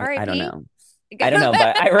 I don't R.I.P. know. I don't know,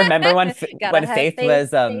 but I remember Gotta when have Faith faith, was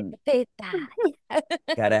faith, faith. Ah, yeah.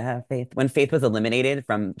 gotta have faith. When Faith was eliminated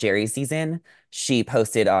from Jerry's season, she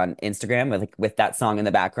posted on Instagram with that song in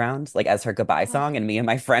the background, like as her goodbye Oh. song, and me and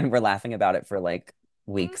my friend were laughing about it for like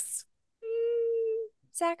Mm, weeks.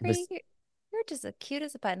 It Zachary, was you're just as cute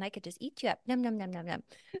as a button. I could just eat you up. Num num num num num.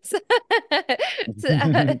 So,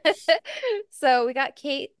 so, so we got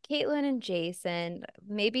Caitlin and Jason.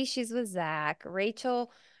 Maybe she's with Zach.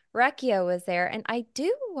 Rachel Recchia was there. And I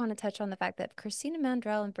do want to touch on the fact that Christina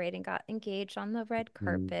Mandrell and Braden got engaged on the red Mm,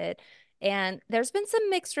 carpet. And there's been some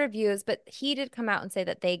mixed reviews, but he did come out and say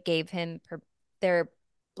that they gave him their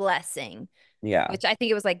blessing, yeah. which I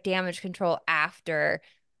think it was like damage control after.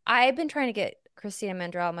 I've been trying to get Christina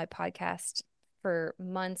Mandrell on my podcast for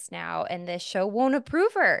months now, and this show won't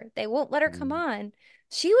approve her. They won't let her come Mm. on.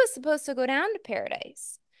 She was supposed to go down to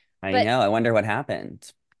Paradise, I but know. I wonder what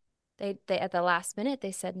happened. they at the last minute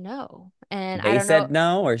they said no. And I They don't know. said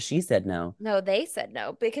no, or she said no. No, they said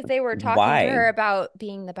no because they were talking to Why? her about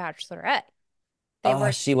being the Bachelorette. They Oh,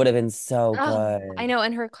 were, she would have been so oh, I good. know,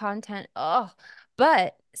 and her content. Oh,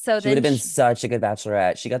 but so She would then have been she, such a good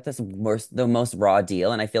bachelorette. She got the most raw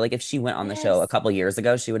deal, and I feel like if she went on the show a yes. couple years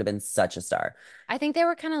ago, she would have been such a star. I think they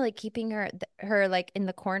were kind of like keeping her like in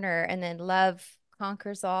the corner, and then love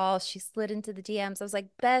conquers all. She slid into the DMs. I was like,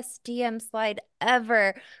 best DM slide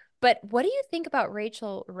ever. But what do you think about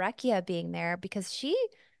Rachel Recchia being there? Because she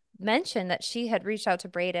mentioned that she had reached out to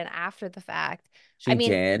Brayden after the fact. I She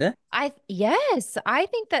mean, did. yes, I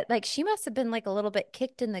think that like she must have been like a little bit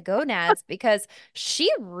kicked in the gonads because she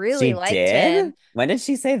really She liked him did. When did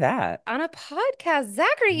she say that? on a podcast.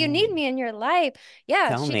 Zachary, you need me in your life. Yeah,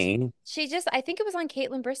 Tell me. she just I think it was on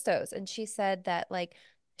Caitlin Bristow's, and she said that like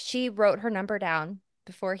she wrote her number down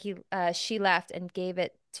before she left and gave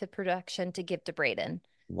it to production to give to Brayden.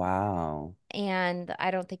 Wow. And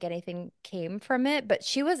I don't think anything came from it, but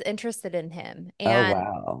she was interested in him. Oh, And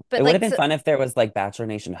wow. It but would have like been so, fun if there was like Bachelor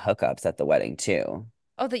Nation hookups at the wedding too.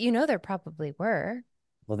 oh, that there probably were.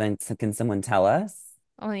 Well, then can someone tell us?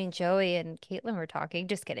 I mean, Joey and Caitlin were talking.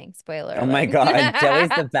 Just kidding. Spoiler Oh my alert. God, Joey's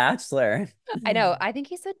the Bachelor. I know. I think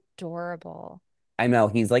he's adorable. I know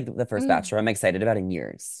he's like the first Mm. Bachelor I'm excited about in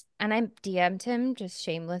years. And I DM'd him just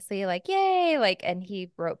shamelessly, like, yay, like, and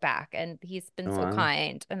he wrote back and he's been so Aw.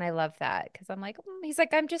 kind. And I love that because I'm like, he's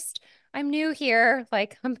like, I'm new here.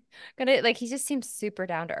 Like, I'm gonna, like, he just seems super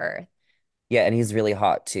down to earth. Yeah, and he's really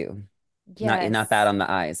hot too. Not bad Yes. on the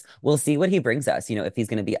eyes. We'll see what he brings us, if he's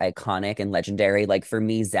gonna be iconic and legendary. Like for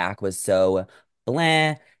me, Zach was so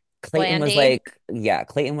blah. Blandy.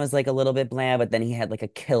 Clayton was like a little bit bland, but then he had like a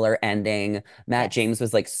killer ending. Matt Yes. James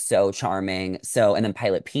was like so charming. So, and then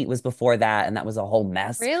Pilot Pete was before that, and that was a whole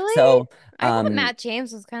mess. Really? So, I thought Matt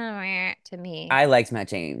James was kind of meh to me. I liked Matt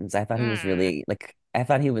James. I thought he was Mm. really like I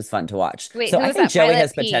thought he was fun to watch. Wait, So who I was think that? Joey Pilot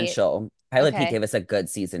has Pete. potential. Pilot Pete Okay. gave us a good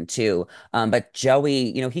season too. But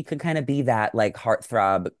Joey, he could kind of be that like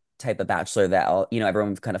heartthrob type of bachelor that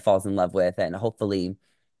everyone kind of falls in love with, and hopefully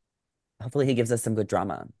he gives us some good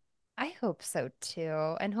drama. I hope so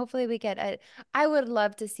too. And hopefully we get I would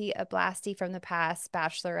love to see a Blasty from the past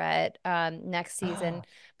Bachelorette next season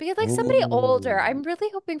because like somebody older. Ooh. I'm really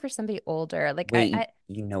hoping for somebody older. Like Wait, I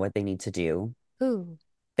you know what they need to do? who?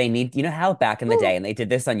 They need, how back in the day, Who? and they did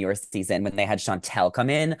this on your season when they had Chantel come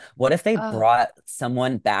in. What if they Oh, brought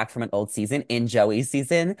someone back from an old season in Joey's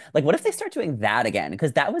season? Like, what if they start doing that again?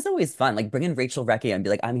 Because that was always fun. Like, bring in Rachel Recchia and be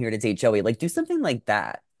like, I'm here to date Joey. Like, do something like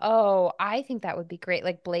that. oh, I think that would be great.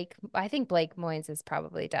 Like Blake, I think Blake Moynes is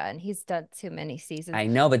probably done. He's done too many seasons. I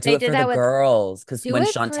know, but do They it did for the that with girls. Because Do when It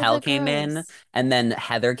for the Chantel came in Girls. and then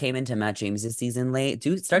Heather came into Matt James's season late,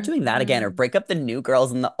 start doing that again, or Hmm. break up the new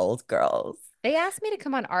girls and the old girls. They asked me to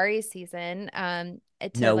come on Ari's season, to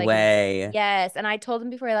No like, way. yes. And I told them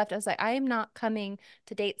before I left, I was like, I am not coming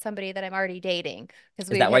to date somebody that I'm already dating because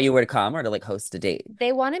Is we that why had, you were to come, or to like host a date?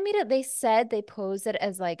 they wanted me to, they said they posed it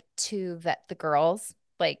as like to vet the girls.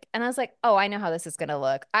 Like, and I was like, oh, I know how this is gonna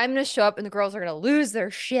look. I'm gonna show up and the girls are gonna lose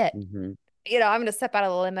their shit. Hmm. I'm gonna step out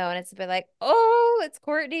of the limo and it's be like, oh, it's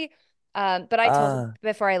Courtney. But I told them Uh,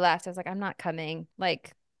 before I left, I was like, I'm not coming.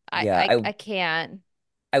 Like, yeah, I I can't.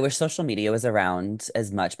 I wish social media was around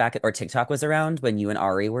as much back or TikTok was around when you and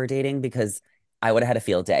Ari were dating, because I would have had a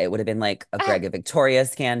field day. It would have been like a Greg and Victoria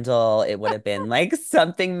scandal. It would have been like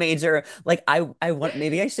something major. Like I want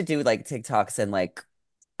maybe I should do like TikToks and like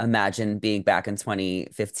imagine being back in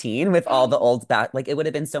 2015 with all the old back. Like it would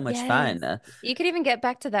have been so much Yes. fun. You could even get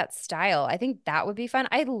back to that style. I think that would be fun.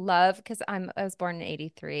 I love because I was born in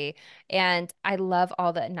 83 and I love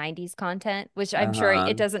all the 90s content, which I'm sure it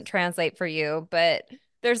Uh-huh. doesn't translate for you, but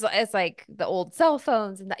it's like the old cell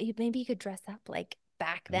phones and that maybe you could dress up like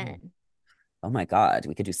back Oh, then. oh my God,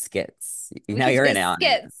 we could do skits. We Now could you're do in on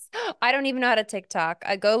it. skits. I don't even know how to TikTok.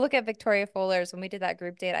 I go look at Victoria Fuller's when we did that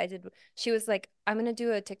group date. She was like, I'm gonna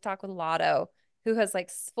do a TikTok with Lotto, who has like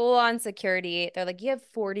full on security. They're like, you have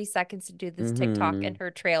 40 seconds to do this TikTok in Hmm.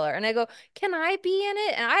 her trailer. And I go, can I be in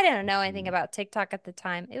it? And I didn't know anything about TikTok at the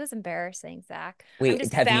time. It was embarrassing, Zach. I'm Wait,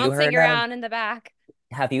 just bouncing around in the back.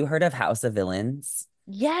 have you heard of House of Villains?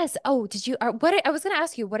 Yes. Oh, did you? What I was gonna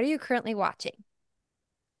ask you, what are you currently watching?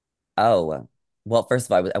 Oh, well, first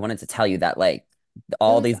of all, I wanted to tell you that like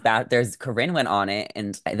all Who's these there's Corinne went on it,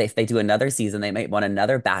 and if they do another season, they might want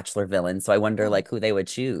another Bachelor villain. So I wonder Oh, like who they would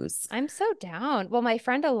choose. I'm so down. Well, my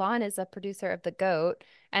friend Alon is a producer of The Goat,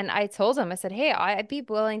 and I told him, I said, hey, I'd be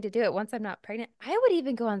willing to do it once I'm not pregnant. I would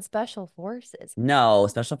even go on Special Forces. No,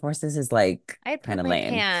 Special Forces is like I'd kind poop of my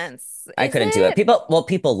lame. pants. I Is couldn't do it. it?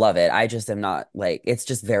 People love it. I just am not like it's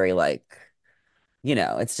just very like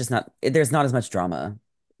it's just not, there's not as much drama.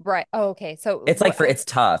 Right. Oh, okay. So It's like it's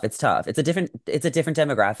tough. It's tough. It's a different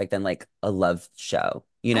demographic than like a love show,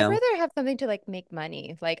 you I'd know? rather have something to like make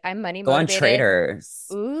money. Like I'm money Go on motivated. Traders.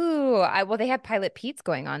 Ooh, well they have Pilot Pete's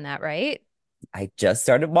going on that, right? I just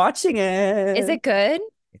started watching Is it. it good?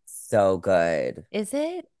 It's so good. Is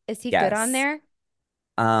it? Is he good on Yes. there?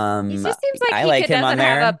 He just seems like I he like could him on doesn't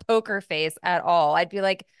have a there. poker face at all. I'd be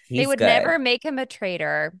like, they He's would never good. make him a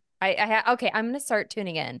traitor. Okay, I'm gonna start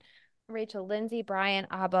tuning in. Rachel Lindsay, Brian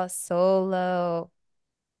Abba Solo.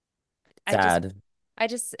 I just Sad.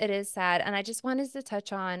 it is sad. And I just wanted to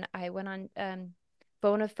touch on, I went on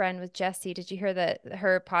Phone a Friend with Jessie. Did you hear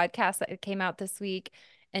her podcast that came out this week?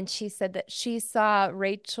 And she said that she saw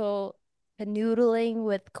Rachel canoodling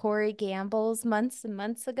with Corey Gambles months and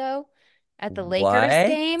months ago at the Lakers What?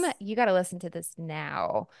 game. You got to listen to this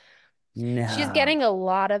now. She's No. getting a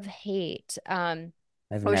lot of hate.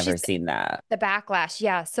 I've Oh, never she's seen that. the backlash.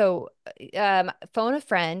 Yeah. So, Phone a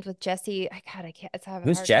Friend with Jessie. I can't, it's having a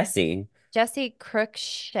Who's hard time. Jesse? Jesse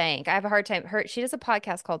Cruikshank. I have a hard time. She does a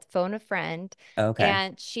podcast called Phone a Friend, Okay.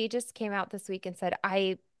 and she just came out this week and said,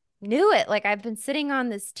 "I knew it. Like I've been sitting on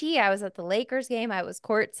this tee. I was at the Lakers game. I was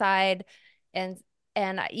courtside, and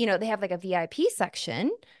they have like a VIP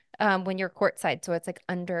section when you're courtside, so it's like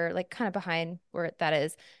under, like kind of behind where that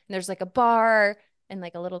is, and there's like a bar and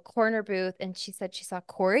like a little corner booth. And she said she saw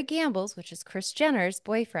Corey Gambles, which is Kris Jenner's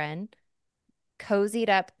boyfriend, cozied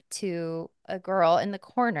up to a girl in the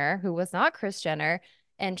corner who was not Kris Jenner,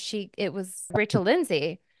 and it was Rachel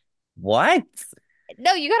Lindsay. What?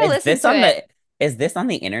 No, you got to Is listen this to on it.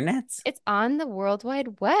 the internet? It's on the World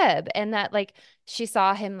Wide Web, and that like she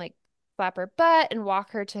saw him like slap her butt and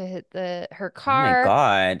walk her to her Oh my car.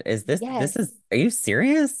 God. This Yes. is, are you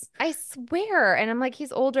serious? I swear. And I'm like,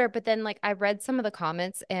 he's older, but then like I read some of the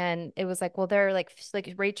comments and it was like, well, they're like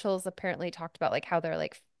Rachel's apparently talked about like how they're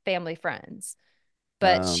like family friends.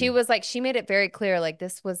 But she Um, was like, she made it very clear, like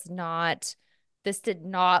this did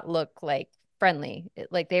not look like friendly.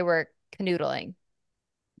 Like they were canoodling.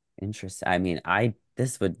 Interesting. I mean,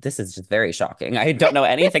 this is just very shocking. I don't know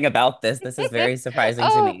anything about this. This is very surprising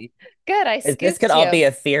to Oh, me. good. I This could scooped all be you.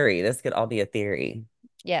 a theory. This could all be a theory.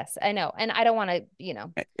 Yes, I know. And I don't want to,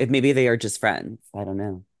 If maybe they are just friends. I don't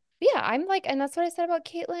know. yeah, I'm like, and that's what I said about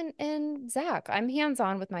Caitlin and Zach. I'm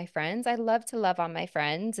hands-on with my friends. I love to love on my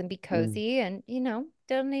friends and be Mm, cozy and,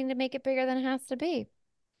 don't need to make it bigger than it has to be.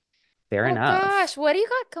 fair Oh enough. gosh, what do you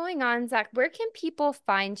got going on, Zach? Where can people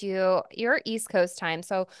find you? You're East Coast time,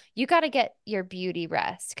 so you got to get your beauty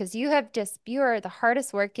rest because you are the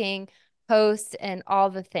hardest working host and all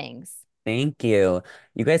the things. Thank you.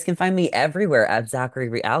 You guys can find me everywhere at Zachary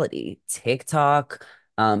Reality, TikTok,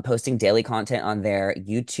 posting daily content on there,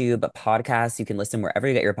 YouTube, podcasts. You can listen wherever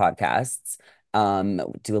you get your podcasts.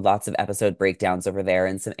 Do lots of episode breakdowns over there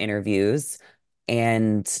and some interviews.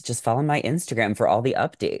 And just follow my Instagram for all the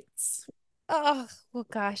updates. Oh, well,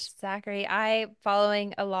 gosh, Zachary, I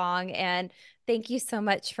following along and thank you so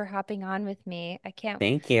much for hopping on with me. Thank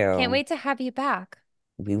Can't you. wait to have you back.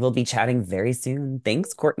 We will be chatting very soon.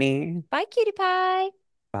 Thanks, Courtney. Bye, cutie pie.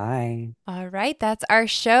 Bye. All right, that's our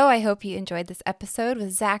show. I hope you enjoyed this episode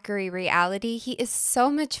with Zachary Reality. He is so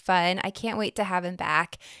much fun. I can't wait to have him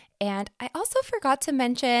back. And I also forgot to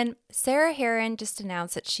mention Sarah Heron just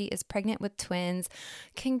announced that she is pregnant with twins.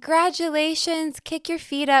 Congratulations. Kick your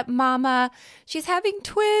feet up, mama. She's having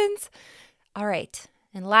twins. All right.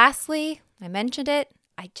 And lastly, I mentioned it.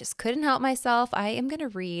 I just couldn't help myself. I am going to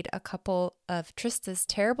read a couple of Trista's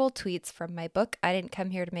terrible tweets from my book, I Didn't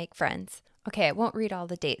Come Here to Make Friends. Okay, I won't read all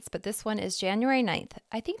the dates, but this one is January 9th.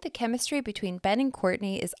 I think the chemistry between Ben and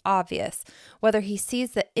Courtney is obvious. Whether he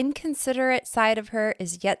sees the inconsiderate side of her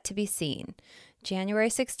is yet to be seen. January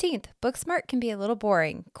 16th, Booksmart can be a little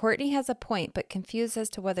boring. Courtney has a point, but confused as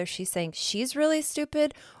to whether she's saying she's really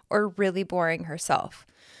stupid or really boring herself.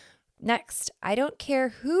 Next, I don't care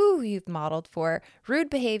who you've modeled for. Rude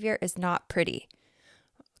behavior is not pretty.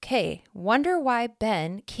 Okay, wonder why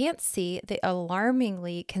Ben can't see the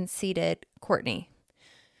alarmingly conceited Courtney.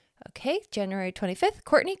 Okay, January 25th,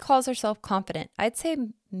 Courtney calls herself confident. I'd say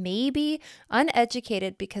maybe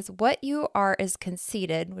uneducated because what you are is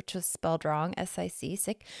conceited, which was spelled wrong, S-I-C,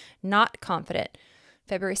 sick, not confident.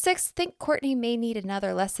 February 6th, think Courtney may need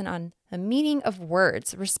another lesson on the meaning of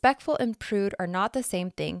words. Respectful and prude are not the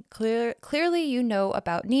same thing. Clearly you know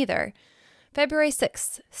about neither. February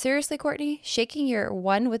 6th, seriously, Courtney, shaking your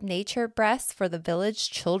one with nature breasts for the village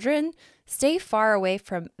children? Stay far away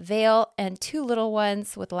from Vale and two little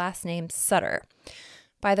ones with last name Sutter.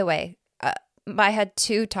 By the way, I had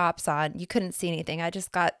two tops on. You couldn't see anything. I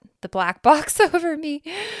just got the black box over me.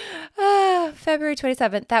 February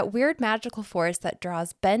 27th, that weird magical force that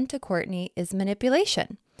draws Ben to Courtney is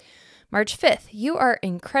manipulation. March 5th, you are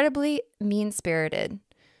incredibly mean-spirited.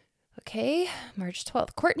 Okay, March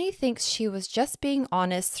 12th, Courtney thinks she was just being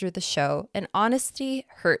honest through the show, and honesty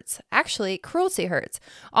hurts. Actually, cruelty hurts.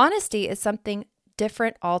 Honesty is something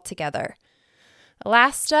different altogether.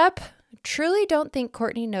 Last up, truly don't think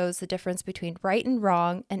Courtney knows the difference between right and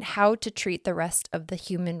wrong and how to treat the rest of the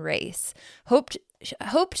human race. Hoped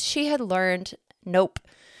she had learned. Nope.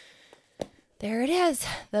 There it is.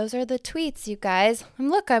 Those are the tweets, you guys.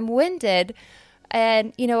 And look, I'm winded.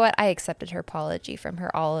 And you know what? I accepted her apology from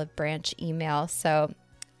her olive branch email. So,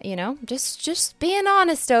 just being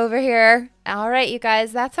honest over here. All right, you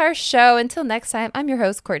guys, that's our show. Until next time, I'm your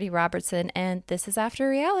host, Courtney Robertson, and this is After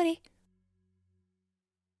Reality.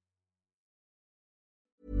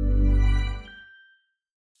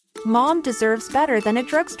 Mom deserves better than a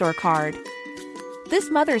drugstore card. This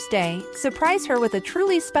Mother's Day, surprise her with a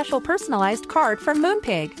truly special personalized card from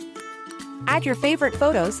Moonpig. Add your favorite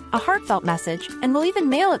photos, a heartfelt message, and we'll even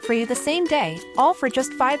mail it for you the same day, all for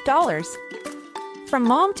just $5. From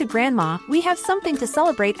mom to grandma, we have something to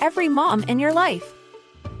celebrate every mom in your life.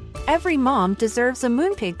 Every mom deserves a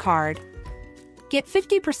Moonpig card. Get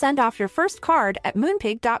 50% off your first card at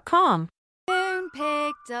moonpig.com.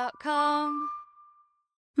 Moonpig.com.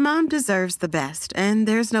 Mom deserves the best, and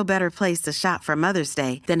there's no better place to shop for Mother's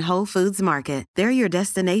Day than Whole Foods Market. They're your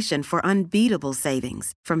destination for unbeatable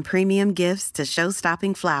savings, from premium gifts to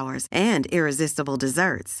show-stopping flowers and irresistible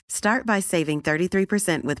desserts. Start by saving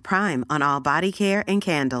 33% with Prime on all body care and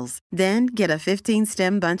candles. Then get a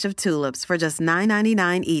 15-stem bunch of tulips for just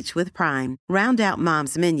 $9.99 each with Prime. Round out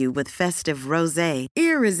Mom's menu with festive rosé,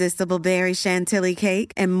 irresistible berry chantilly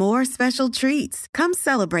cake, and more special treats. Come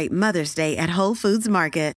celebrate Mother's Day at Whole Foods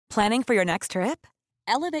Market. Planning for your next trip?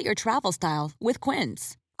 Elevate your travel style with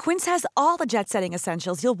Quince. Quince has all the jet-setting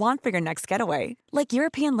essentials you'll want for your next getaway, like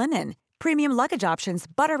European linen, premium luggage options,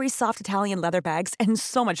 buttery soft Italian leather bags, and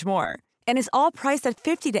so much more. And is all priced at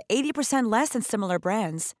 50 to 80% less than similar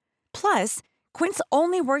brands. Plus, Quince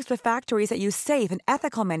only works with factories that use safe and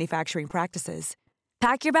ethical manufacturing practices.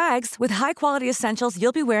 Pack your bags with high-quality essentials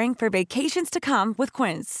you'll be wearing for vacations to come with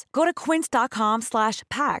Quince. Go to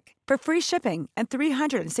quince.com/pack for free shipping and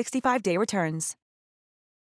 365-day returns.